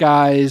of these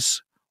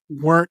guys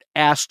weren't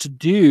asked to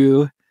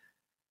do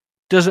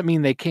doesn't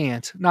mean they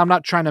can't. Now, I'm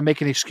not trying to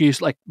make an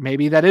excuse, like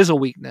maybe that is a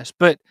weakness,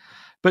 but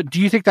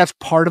do you think that's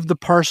part of the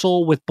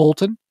parcel with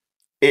Bolton?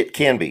 It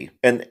can be.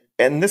 And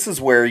this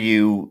is where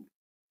you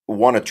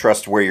want to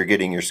trust where you're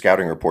getting your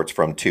scouting reports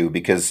from too,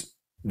 because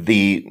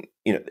the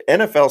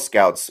NFL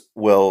scouts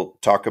will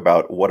talk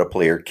about what a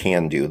player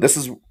can do. This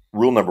is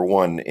rule number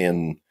one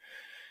in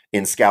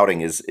scouting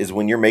is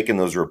when you're making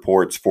those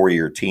reports for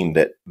your team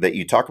that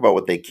you talk about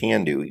what they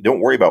can do. You don't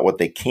worry about what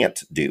they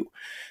can't do,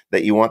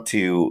 that you want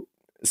to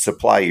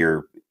supply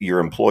your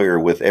employer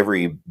with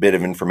every bit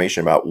of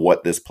information about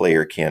what this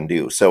player can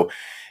do. So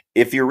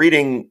if you're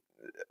reading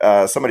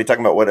somebody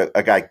talking about what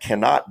a guy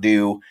cannot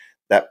do,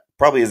 that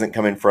probably isn't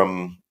coming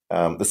from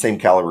the same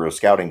caliber of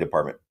scouting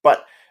department.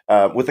 But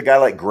with a guy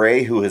like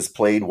Gray, who has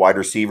played wide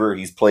receiver,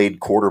 he's played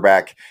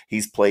quarterback,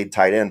 he's played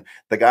tight end.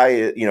 The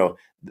guy,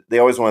 they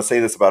always want to say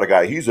this about a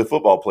guy. He's a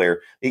football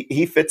player.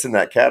 He fits in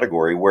that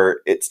category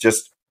where it's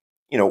just,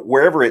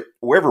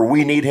 wherever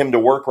we need him to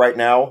work right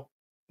now,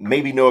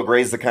 maybe Noah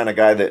Gray's the kind of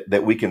guy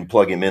that we can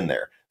plug him in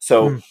there.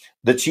 So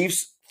the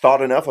Chiefs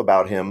thought enough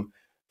about him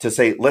to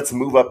say, let's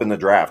move up in the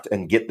draft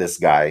and get this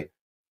guy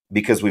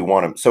because we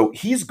want him. So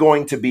he's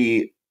going to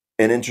be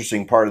an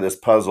interesting part of this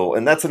puzzle.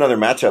 And that's another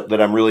matchup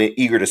that I'm really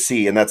eager to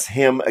see. And that's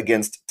him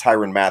against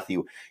Tyrann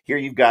Mathieu. Here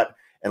you've got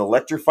an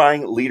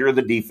electrifying leader of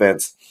the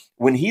defense.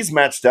 When he's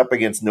matched up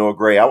against Noah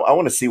Gray, I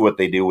want to see what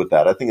they do with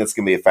that. I think that's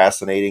going to be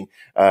fascinating.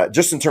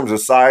 Just in terms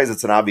of size,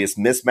 it's an obvious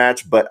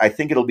mismatch, but I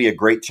think it'll be a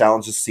great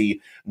challenge to see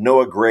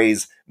Noah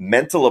Gray's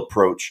mental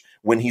approach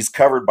when he's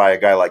covered by a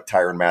guy like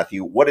Tyrann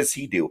Mathieu. What does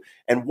he do?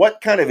 And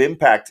what kind of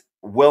impact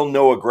will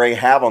Noah Gray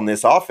have on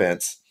this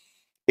offense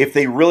if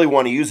they really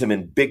want to use him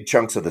in big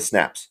chunks of the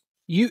snaps?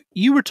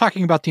 You were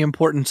talking about the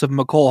importance of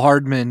Mecole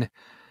Hardman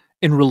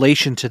in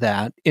relation to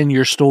that in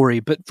your story,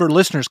 but for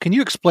listeners, can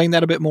you explain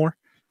that a bit more?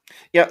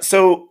 Yeah,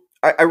 so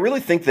I really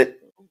think that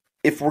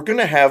if we're going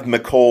to have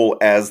Mecole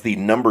as the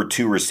number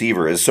 2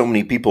 receiver, as so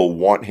many people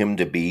want him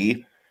to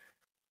be,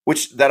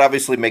 which that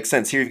obviously makes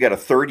sense. Here you've got a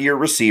third-year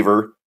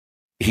receiver.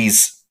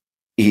 He's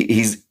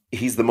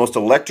the most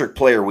electric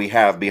player we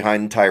have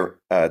behind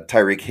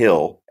Tyreek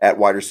Hill at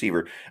wide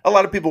receiver. A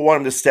lot of people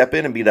want him to step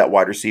in and be that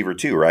wide receiver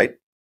too, right?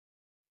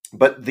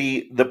 But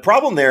the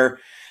problem there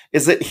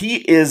is that he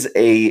is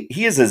a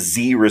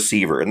Z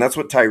receiver, and that's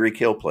what Tyreek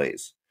Hill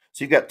plays.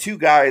 So you've got two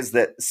guys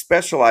that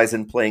specialize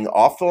in playing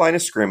off the line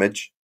of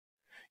scrimmage.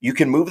 You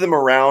can move them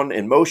around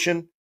in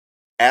motion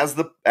as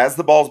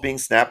the ball's being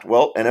snapped.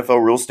 Well,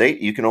 NFL rules state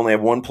you can only have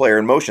one player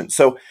in motion.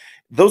 So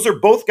those are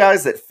both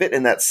guys that fit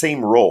in that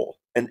same role.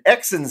 And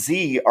X and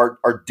Z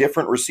are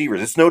different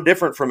receivers. It's no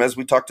different from, as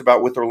we talked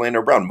about with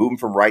Orlando Brown, moving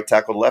from right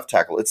tackle to left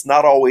tackle. It's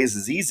not always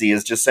as easy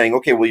as just saying,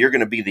 okay, well, you're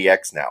going to be the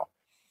X now.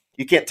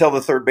 You can't tell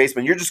the third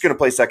baseman, you're just going to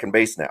play second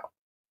base now.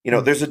 You know,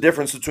 there's a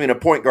difference between a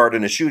point guard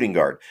and a shooting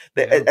guard.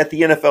 At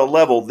the NFL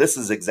level, this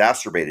is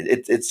exacerbated.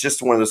 It's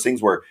just one of those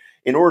things where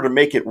in order to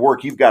make it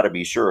work, you've got to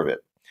be sure of it.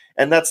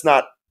 And that's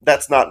not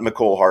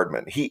Mecole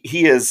Hardman.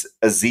 He is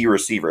a Z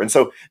receiver. And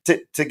so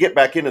to get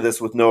back into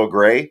this with Noah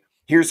Gray,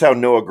 here's how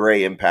Noah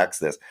Gray impacts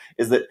this,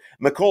 is that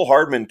Mecole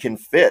Hardman can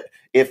fit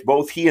if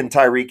both he and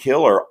Tyreek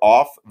Hill are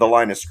off the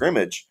line of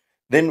scrimmage.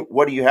 Then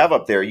what do you have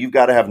up there? You've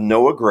got to have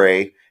Noah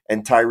Gray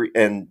and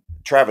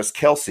Travis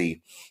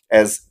Kelce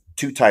as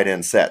two tight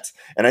end sets.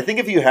 And I think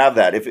if you have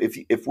that,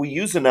 if we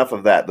use enough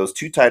of that, those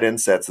two tight end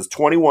sets, is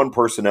 21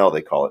 personnel,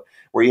 they call it,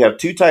 where you have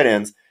two tight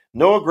ends,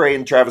 Noah Gray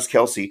and Travis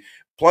Kelce,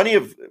 plenty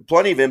of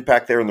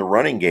impact there in the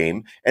running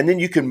game. And then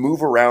you can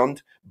move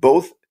around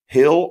both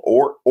Hill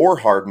or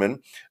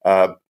Hardman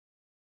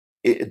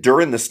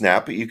during the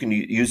snap. You can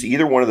use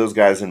either one of those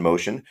guys in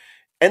motion.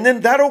 And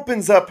then that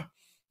opens up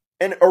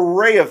an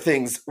array of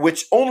things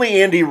which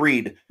only Andy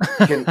Reid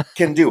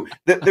can do.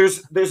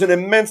 There's an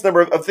immense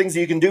number of things that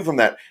you can do from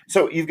that.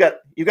 So you've got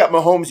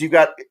Mahomes, you've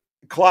got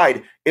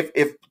Clyde.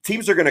 If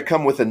teams are going to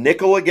come with a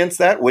nickel against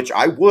that, which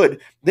I would,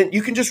 then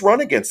you can just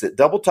run against it,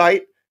 double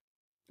tight.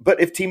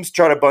 But if teams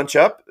try to bunch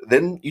up,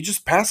 then you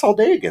just pass all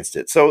day against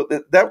it. So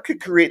that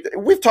could create.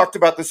 We've talked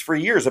about this for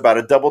years about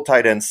a double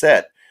tight end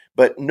set.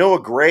 But Noah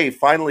Gray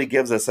finally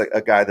gives us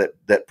a guy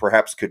that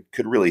perhaps could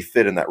really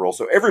fit in that role.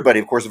 So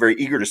everybody, of course, is very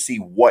eager to see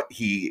what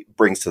he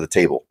brings to the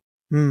table.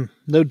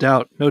 No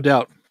doubt.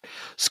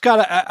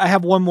 Scott, I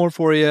have one more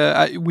for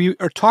you. We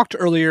talked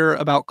earlier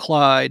about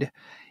Clyde,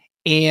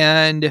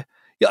 and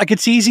like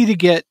it's easy to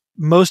get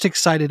most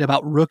excited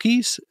about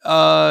rookies.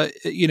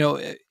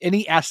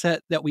 Any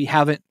asset that we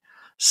haven't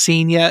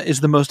seen yet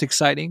is the most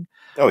exciting.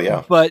 Oh,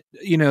 yeah. But,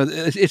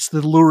 it's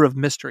the lure of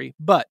mystery.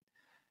 But,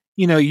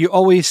 you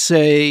always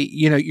say,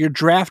 you're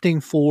drafting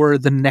for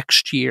the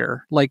next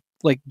year, like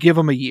give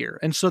them a year.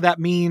 And so that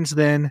means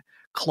then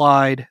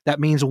Clyde, that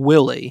means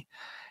Willie.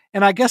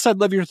 And I guess I'd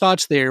love your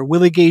thoughts there.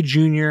 Willie Gay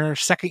Jr.,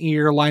 second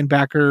year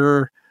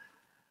linebacker.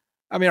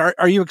 I mean,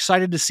 are you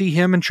excited to see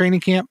him in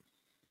training camp?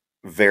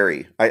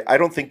 Very. I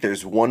don't think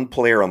there's one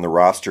player on the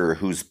roster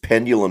whose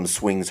pendulum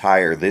swings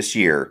higher this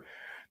year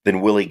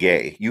than Willie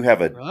Gay. You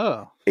have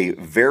a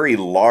very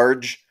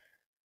large,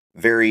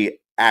 very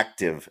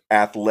active,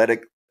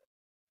 athletic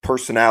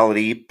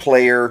personality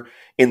player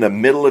in the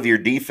middle of your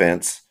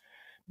defense.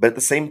 But at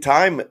the same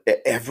time,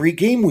 every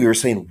game we were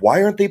saying,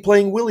 why aren't they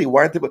playing Willie?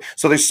 Why aren't they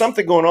So there's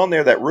something going on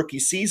there that rookie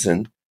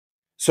season.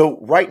 So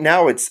right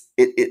now it's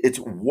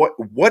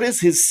what is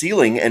his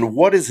ceiling and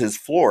what is his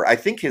floor? I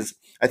think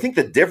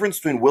the difference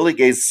between Willie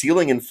Gay's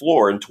ceiling and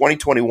floor in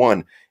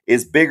 2021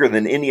 is bigger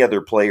than any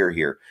other player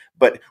here.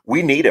 But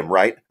we need him,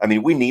 right? I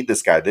mean, we need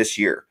this guy this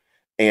year.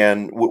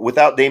 And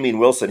without Damian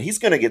Wilson, he's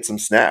going to get some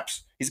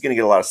snaps. He's going to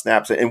get a lot of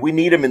snaps. And we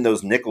need him in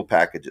those nickel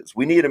packages.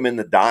 We need him in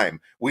the dime.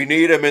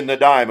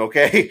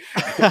 Okay?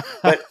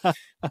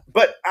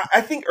 But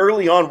I think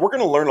early on, we're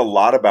going to learn a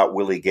lot about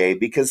Willie Gay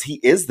because he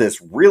is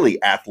this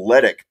really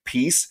athletic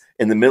piece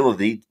in the middle of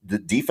the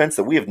defense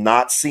that we have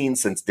not seen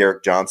since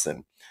Derek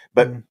Johnson.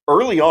 But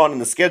early on in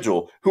the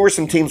schedule, who are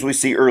some teams we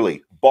see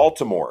early?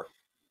 Baltimore,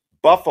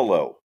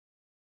 Buffalo,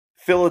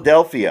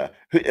 Philadelphia.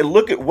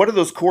 Look at what do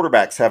those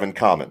quarterbacks have in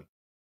common?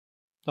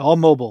 All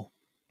mobile.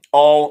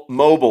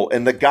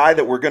 And the guy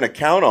that we're going to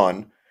count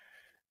on,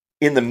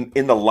 in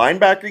the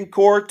linebacking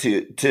core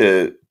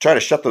to try to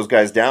shut those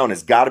guys down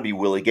has got to be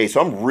Willie Gay. So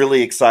I'm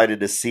really excited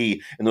to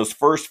see in those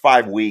first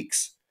 5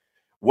 weeks,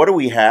 what do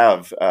we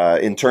have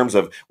in terms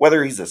of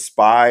whether he's a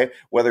spy,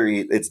 whether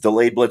it's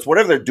delayed blitz,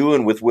 whatever they're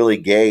doing with Willie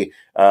Gay.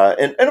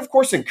 And of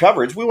course, in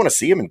coverage, we want to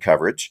see him in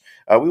coverage.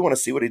 We want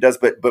to see what he does.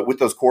 But with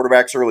those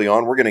quarterbacks early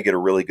on, we're going to get a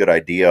really good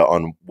idea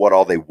on what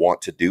all they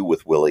want to do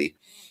with Willie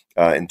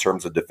in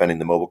terms of defending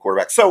the mobile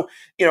quarterback. So,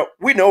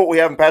 we know what we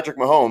have in Patrick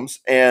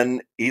Mahomes,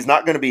 and he's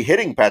not going to be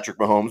hitting Patrick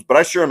Mahomes, but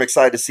I sure am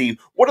excited to see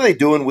what are they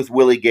doing with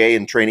Willie Gay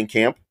in training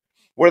camp.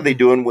 What are they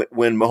doing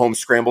when Mahomes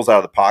scrambles out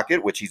of the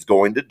pocket, which he's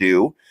going to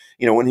do?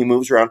 When he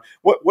moves around,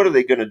 what are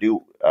they going to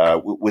do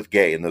with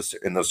Gay in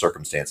those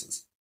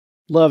circumstances?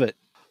 Love it,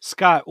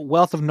 Scott.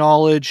 Wealth of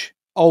knowledge.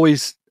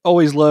 Always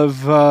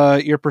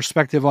love your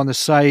perspective on the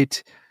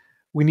site.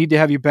 We need to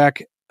have you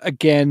back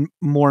again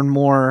more and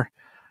more.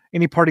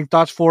 Any parting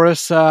thoughts for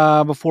us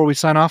before we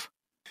sign off?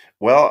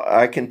 Well,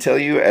 I can tell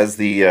you as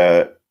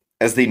the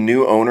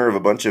new owner of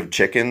a bunch of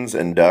chickens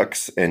and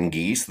ducks and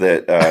geese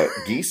that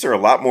geese are a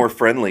lot more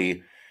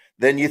friendly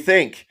than you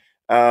think.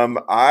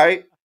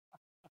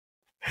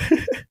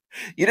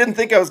 You didn't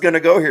think I was going to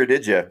go here,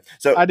 did you?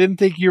 So I didn't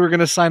think you were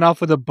going to sign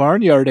off with a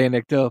barnyard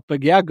anecdote,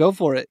 but yeah, go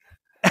for it.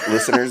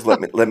 Listeners,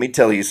 let me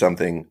tell you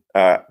something.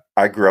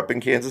 I grew up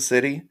in Kansas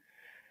City.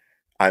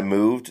 I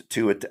moved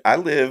to I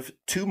live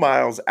 2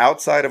 miles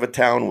outside of a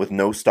town with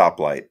no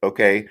stoplight.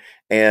 Okay.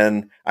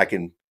 And I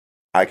can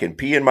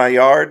pee in my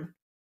yard.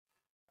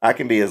 I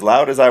can be as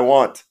loud as I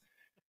want.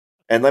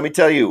 And let me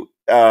tell you,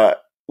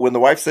 when the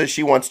wife says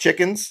she wants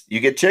chickens, you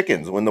get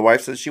chickens. When the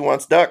wife says she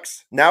wants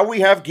ducks, now we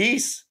have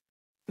geese.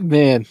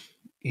 Man,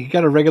 you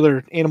got a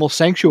regular animal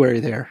sanctuary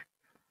there.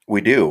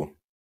 We do.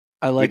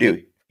 I like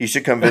it. You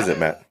should come visit,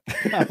 Matt.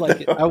 I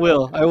like it. I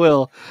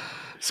will.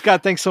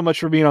 Scott, thanks so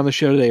much for being on the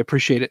show today.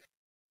 Appreciate it.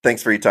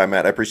 Thanks for your time,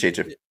 Matt. I appreciate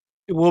you.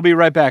 We'll be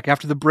right back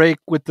after the break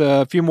with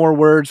a few more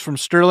words from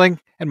Sterling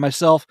and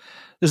myself.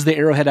 This is the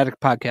Arrowhead Addict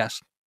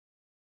Podcast.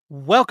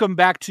 Welcome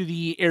back to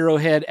the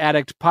Arrowhead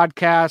Addict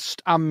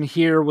Podcast. I'm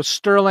here with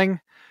Sterling.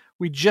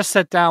 We just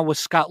sat down with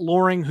Scott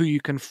Loring, who you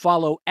can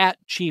follow at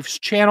Chiefs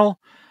Channel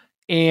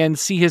and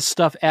see his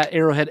stuff at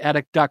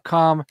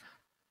arrowheadaddict.com.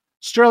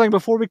 Sterling,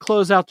 before we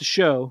close out the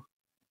show,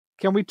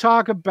 can we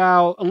talk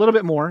about a little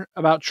bit more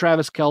about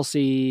Travis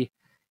Kelce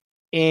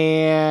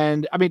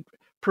and,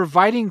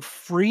 providing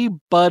free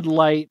Bud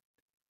Light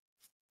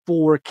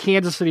for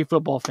Kansas City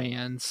football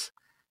fans?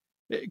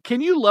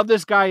 Can you love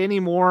this guy any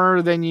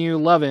more than you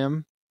love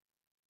him?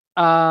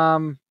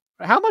 How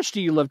much do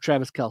you love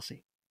Travis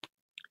Kelce?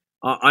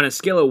 On a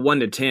scale of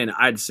 1 to 10,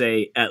 I'd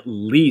say at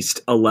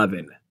least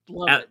 11.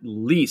 At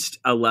least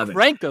 11.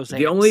 Rank those.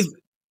 The only,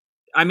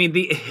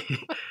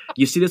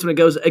 you see this when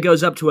it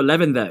goes up to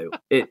 11 though.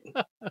 That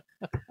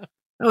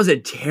was a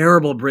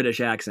terrible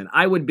British accent.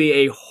 I would be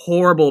a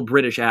horrible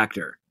British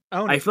actor.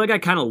 Oh, no. I feel like I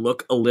kind of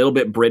look a little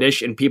bit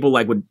British, and people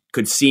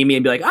could see me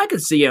and be like, I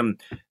could see him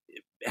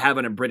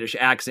having a British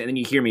accent. And then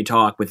you hear me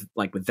talk with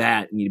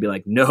that, and you'd be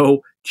like,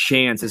 no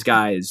chance. This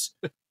guy is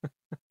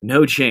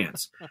no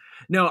chance.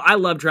 No, I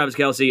love Travis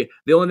Kelce.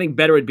 The only thing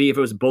better would be if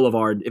it was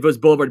Boulevard. If it was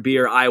Boulevard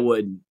Beer, I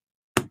would,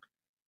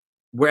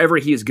 wherever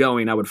he's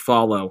going, I would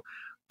follow.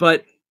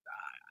 But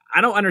I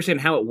don't understand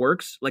how it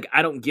works.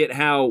 I don't get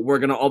how we're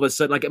going to all of a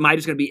sudden, am I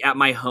just going to be at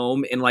my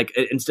home and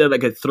instead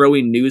of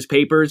throwing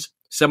newspapers,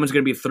 someone's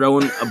going to be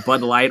throwing a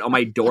Bud Light on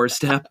my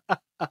doorstep?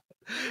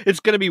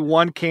 It's going to be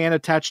one can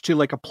attached to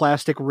a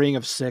plastic ring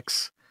of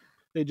 6.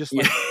 They just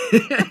it's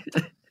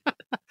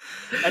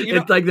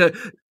like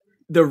the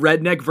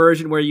redneck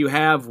version where you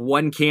have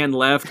one can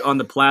left on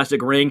the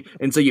plastic ring,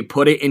 and so you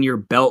put it in your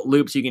belt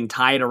loop so you can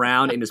tie it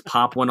around and just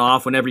pop one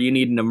off whenever you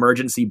need an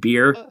emergency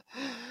beer.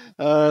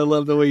 I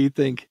love the way you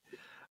think.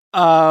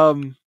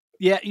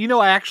 Yeah,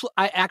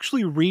 I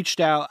actually reached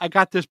out. I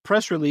got this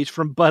press release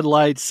from Bud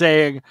Light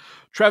saying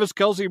Travis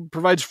Kelce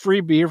provides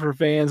free beer for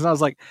fans. And I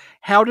was like,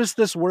 how does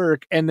this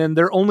work? And then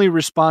their only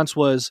response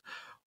was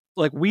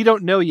we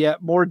don't know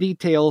yet, more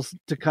details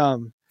to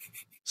come.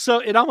 So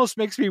it almost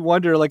makes me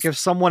wonder, if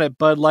someone at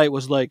Bud Light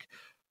was like,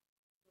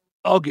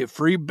 I'll get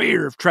free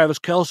beer if Travis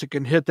Kelce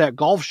can hit that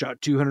golf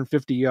shot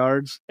 250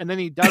 yards. And then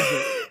he does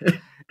it.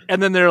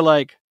 And then they're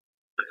like,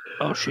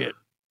 oh shit.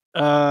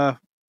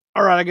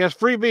 All right, I guess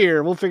free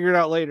beer. We'll figure it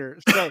out later.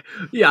 So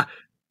yeah,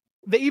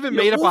 they even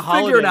made up a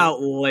holiday. We'll figure it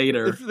out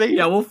later.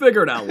 We'll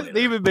figure it out later.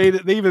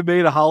 They even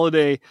made a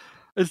holiday.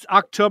 It's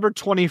October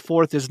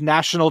 24th is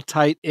National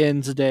Tight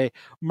Ends Day.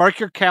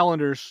 Mark your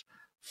calendars,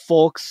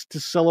 folks,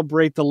 to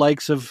celebrate the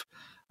likes of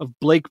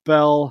Blake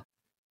Bell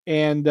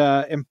and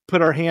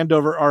put our hand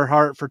over our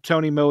heart for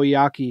Tony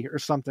Moeaki or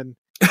something.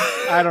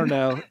 I don't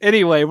know.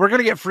 Anyway, we're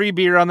going to get free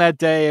beer on that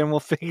day, and we'll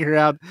figure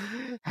out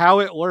how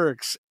it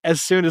works as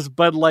soon as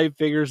Bud Light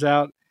figures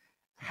out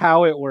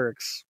how it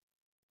works.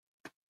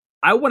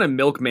 I want a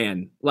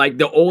milkman,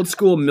 the old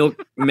school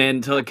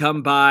milkman, to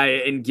come by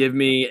and give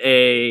me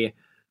a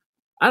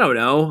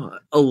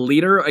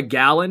liter, a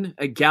gallon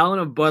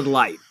of Bud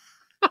Light.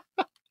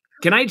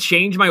 Can I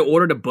change my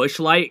order to Busch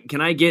Light?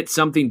 Can I get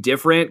something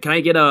different? Can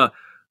I get a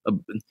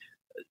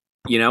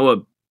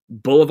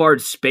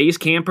Boulevard Space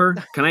Camper?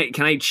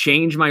 Can I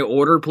change my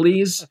order,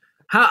 please?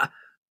 I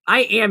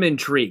am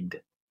intrigued.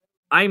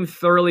 I'm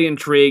thoroughly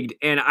intrigued,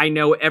 and I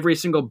know every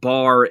single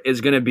bar is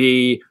going to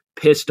be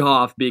pissed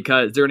off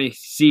because they're going to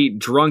see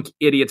drunk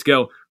idiots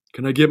go,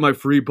 "Can I get my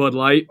free Bud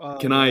Light?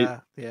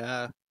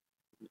 Yeah,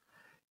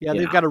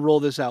 they've got to roll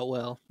this out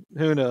well.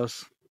 Who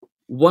knows?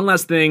 One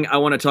last thing I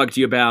want to talk to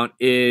you about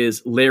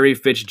is Larry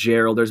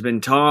Fitzgerald. There's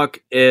been talk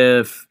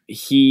if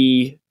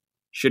he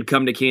should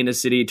come to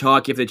Kansas City,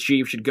 talk if the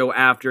Chiefs should go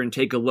after and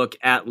take a look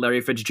at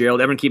Larry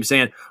Fitzgerald. Everyone keeps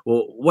saying,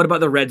 well, what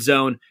about the red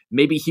zone?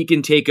 Maybe he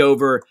can take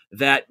over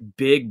that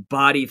big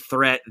body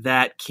threat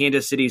that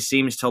Kansas City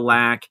seems to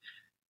lack.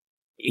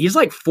 He's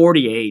like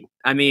 48.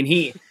 I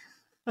mean,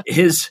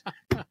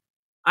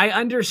 I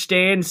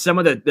understand some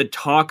of the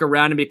talk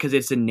around him because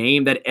it's a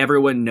name that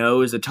everyone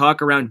knows. The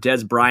talk around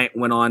Dez Bryant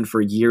went on for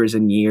years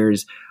and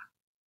years.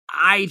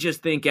 I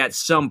just think at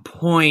some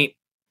point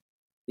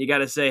you got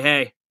to say,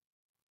 hey,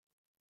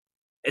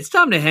 it's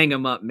time to hang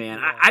him up, man.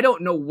 I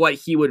don't know what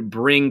he would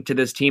bring to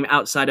this team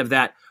outside of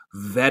that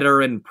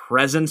veteran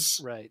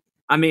presence. Right.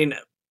 I mean,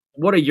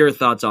 what are your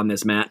thoughts on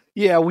this, Matt?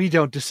 Yeah, we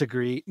don't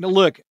disagree. Now,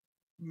 look,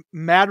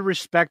 mad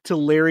respect to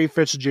Larry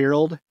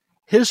Fitzgerald.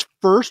 His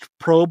first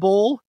Pro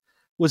Bowl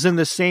was in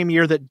the same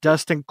year that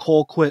Dustin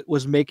Colquitt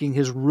was making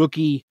his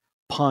rookie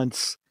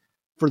punts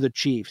for the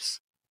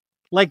Chiefs.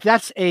 Like,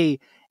 that's a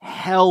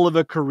hell of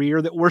a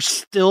career that we're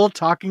still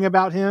talking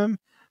about him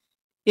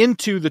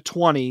into the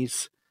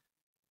 20s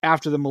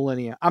after the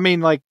millennia. I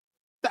mean, like,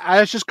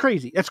 that's just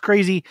crazy. That's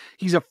crazy.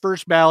 He's a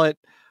first ballot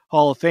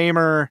Hall of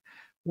Famer.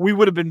 We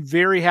would have been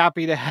very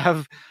happy to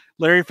have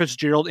Larry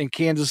Fitzgerald in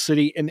Kansas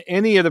City in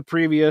any of the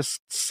previous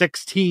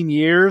 16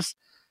 years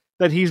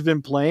that he's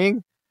been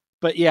playing.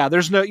 But yeah,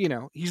 there's no,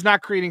 he's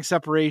not creating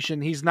separation.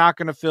 He's not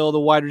going to fill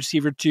the wide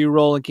receiver 2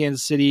 role in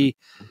Kansas City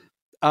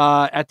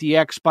at the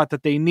X spot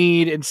that they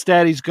need.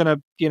 Instead, he's going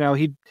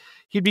to,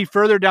 he'd be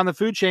further down the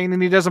food chain,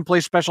 and he doesn't play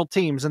special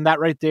teams. And that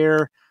right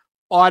there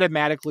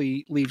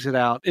automatically leaves it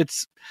out.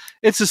 It's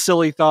a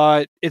silly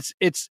thought. It's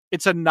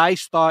a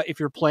nice thought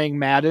if you're playing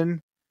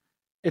Madden.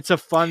 It's a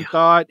fun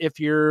thought if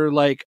you're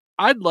like,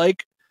 I'd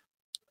like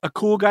a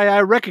cool guy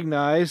I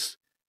recognize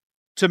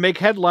to make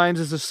headlines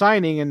as a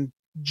signing in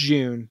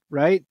June,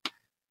 right?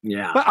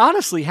 Yeah. But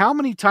honestly, how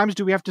many times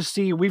do we have to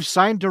see? We've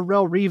signed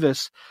Darrelle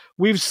Revis.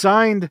 We've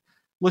signed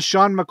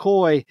LaShawn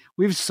McCoy.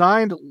 We've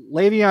signed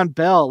Le'Veon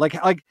Bell. Like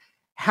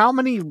how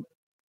many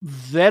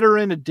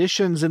veteran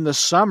additions in the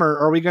summer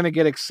are we going to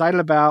get excited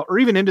about, or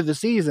even into the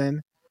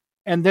season,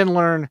 and then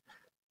learn,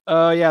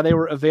 they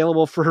were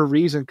available for a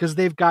reason because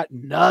they've got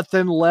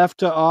nothing left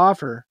to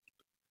offer.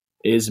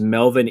 Is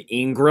Melvin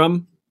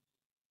Ingram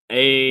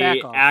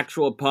a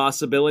actual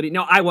possibility?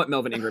 No, I want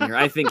Melvin Ingram here.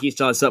 I think he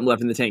still has something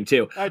left in the tank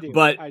too. I do.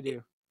 But I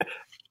do.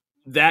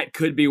 That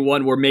could be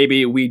one where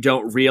maybe we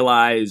don't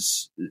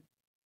realize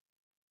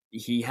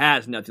he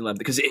has nothing left.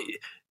 Because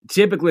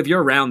typically if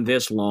you're around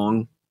this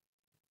long,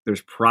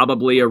 there's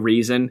probably a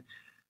reason.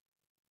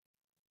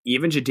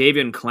 Even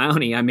Jadeveon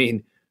Clowney,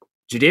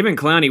 Jadeveon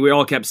Clowney, we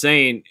all kept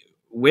saying,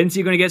 when's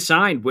he going to get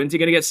signed? When's he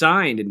going to get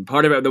signed? And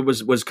part of it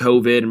was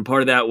COVID, and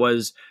part of that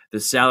was the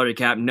salary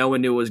cap. No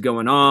one knew what was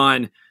going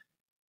on.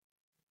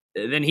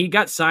 Then he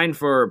got signed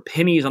for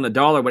pennies on the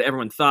dollar, what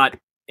everyone thought.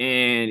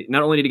 And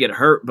not only did he get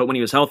hurt, but when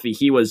he was healthy,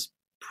 he was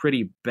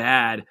pretty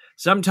bad.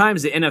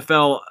 Sometimes the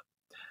NFL,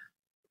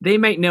 they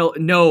might know a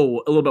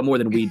little bit more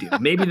than we do.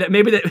 Maybe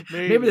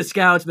the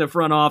scouts in the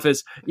front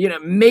office,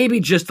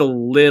 maybe just a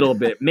little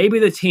bit. Maybe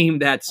the team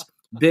that's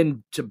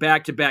been to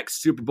back-to-back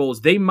Super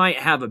Bowls, they might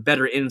have a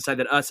better insight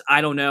than us.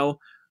 I don't know.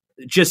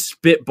 Just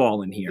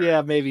spitballing here.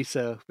 Yeah, maybe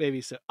so.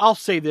 I'll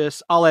say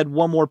this. I'll add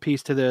one more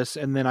piece to this,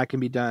 and then I can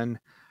be done.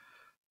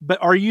 But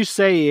are you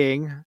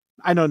saying,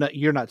 I know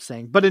you're not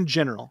saying, but in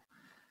general,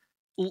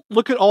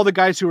 look at all the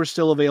guys who are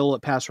still available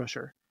at pass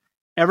rusher.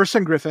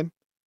 Everson Griffin,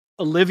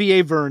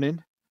 Olivier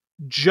Vernon,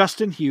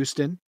 Justin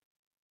Houston,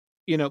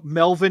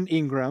 Melvin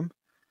Ingram.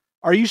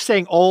 Are you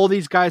saying all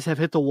these guys have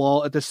hit the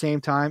wall at the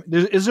same time?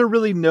 Is there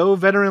really no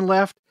veteran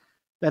left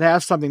that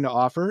has something to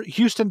offer?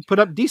 Houston put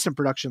up decent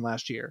production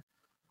last year.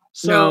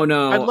 So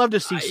no. I'd love to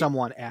see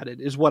someone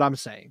added, is what I'm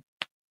saying.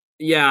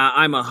 Yeah,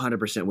 I'm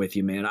 100% with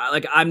you, man.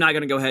 I'm not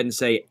going to go ahead and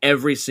say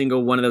every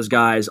single one of those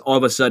guys all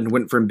of a sudden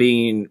went from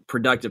being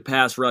productive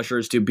pass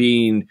rushers to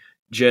being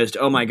just,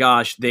 oh my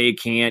gosh, they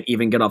can't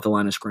even get off the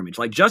line of scrimmage.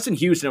 Like Justin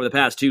Houston over the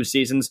past 2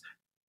 seasons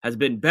has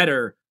been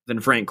better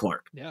than Frank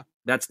Clark. Yeah.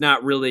 That's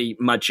not really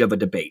much of a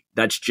debate.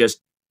 That's just,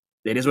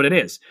 it is what it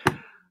is.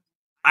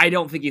 I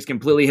don't think he's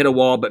completely hit a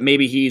wall, but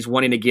maybe he's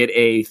wanting to get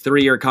a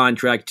 3-year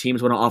contract.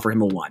 Teams want to offer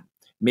him a 1.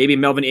 Maybe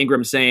Melvin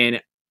Ingram saying,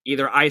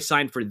 either I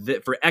signed for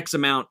X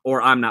amount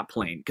or I'm not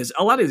playing. Because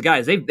a lot of these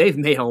guys, they've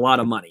made a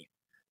lot of money.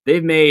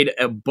 They've made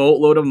a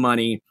boatload of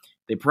money.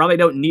 They probably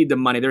don't need the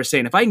money. They're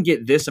saying, if I can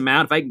get this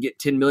amount, if I can get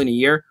 $10 million a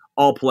year,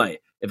 I'll play.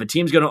 If a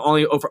team's going to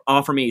only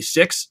offer me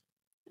 6,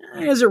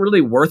 is it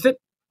really worth it?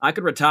 I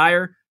could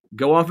retire,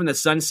 go off in the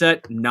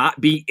sunset,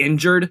 not be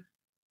injured.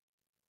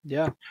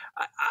 Yeah.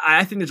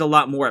 I think there's a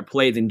lot more at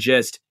play than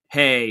just,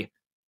 hey,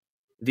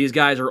 these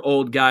guys are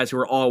old guys who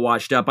are all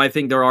washed up. I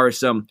think there are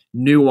some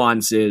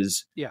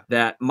nuances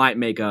that might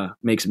make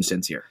some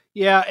sense here.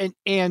 Yeah,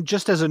 and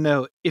just as a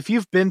note, if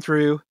you've been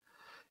through,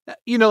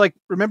 like,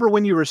 remember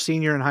when you were a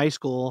senior in high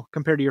school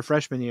compared to your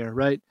freshman year,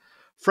 right?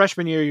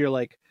 Freshman year, you're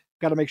like,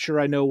 got to make sure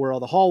I know where all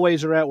the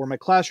hallways are at, where my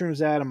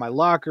classroom's at, and my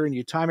locker, and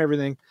you time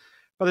everything.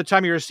 By the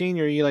time you're a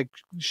senior, you like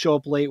show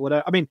up late,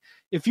 whatever. I mean,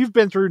 if you've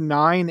been through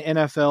 9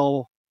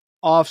 NFL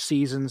off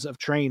seasons of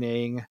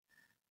training,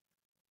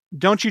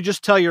 don't you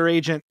just tell your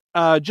agent,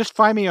 just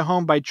find me a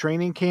home by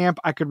training camp.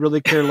 I could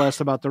really care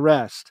less about the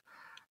rest.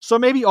 So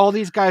maybe all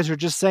these guys are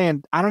just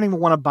saying, I don't even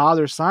want to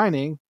bother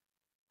signing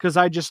because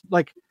I just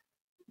like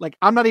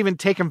I'm not even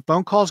taking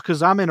phone calls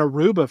because I'm in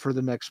Aruba for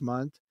the next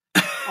month.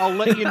 I'll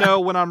let you know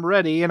when I'm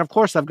ready. And of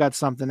course I've got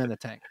something in the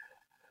tank.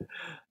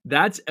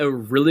 That's a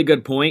really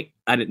good point.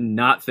 I did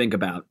not think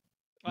about.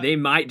 They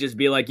might just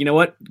be like, you know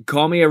what?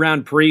 Call me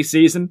around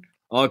preseason.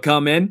 I'll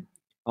come in.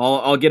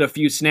 I'll get a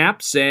few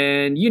snaps,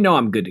 and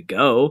I'm good to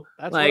go.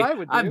 That's what I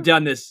would do. I've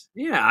done this.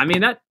 Yeah, I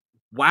mean that.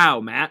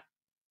 Wow, Matt.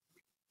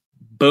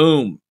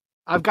 Boom.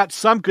 I've got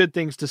some good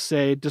things to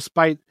say,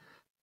 despite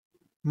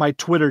my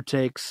Twitter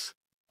takes.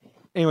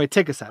 Anyway,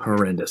 take us out.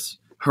 Horrendous.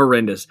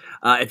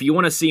 If you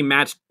want to see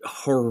Matt's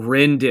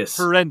horrendous,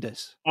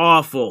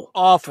 awful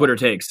Twitter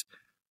takes,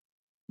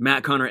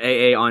 Matt Connor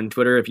AA on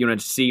Twitter. If you want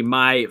to see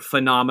my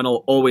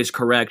phenomenal, always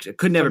correct,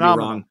 could never be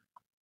wrong.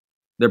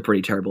 They're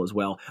pretty terrible as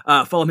well.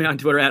 Follow me on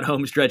Twitter at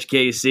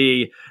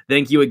HomestretchKC.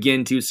 Thank you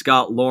again to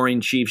Scott Loring,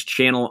 Chiefs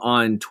channel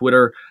on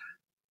Twitter.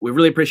 We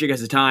really appreciate you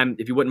guys' time.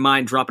 If you wouldn't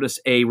mind dropping us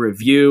a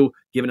review,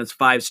 giving us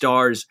 5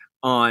 stars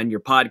on your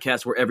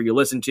podcast, wherever you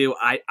listen to.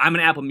 I'm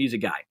an Apple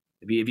Music guy.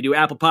 If you do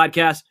Apple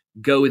Podcasts,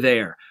 go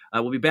there.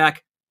 We'll be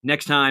back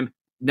next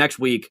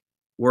week.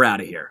 We're out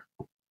of here.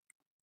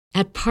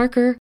 At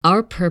Parker,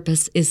 our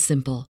purpose is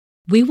simple.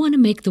 We want to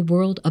make the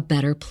world a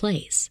better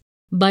place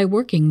by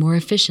working more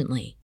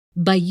efficiently,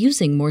 by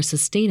using more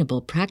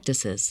sustainable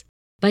practices,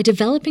 by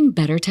developing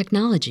better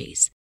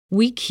technologies.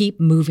 We keep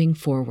moving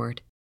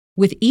forward.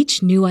 With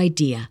each new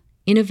idea,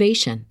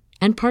 innovation,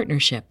 and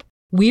partnership,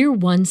 we're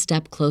one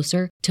step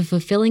closer to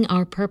fulfilling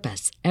our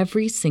purpose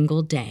every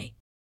single day.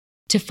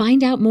 To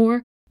find out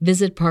more,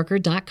 visit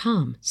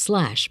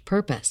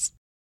parker.com/purpose.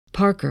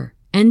 Parker,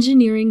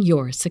 engineering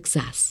your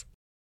success.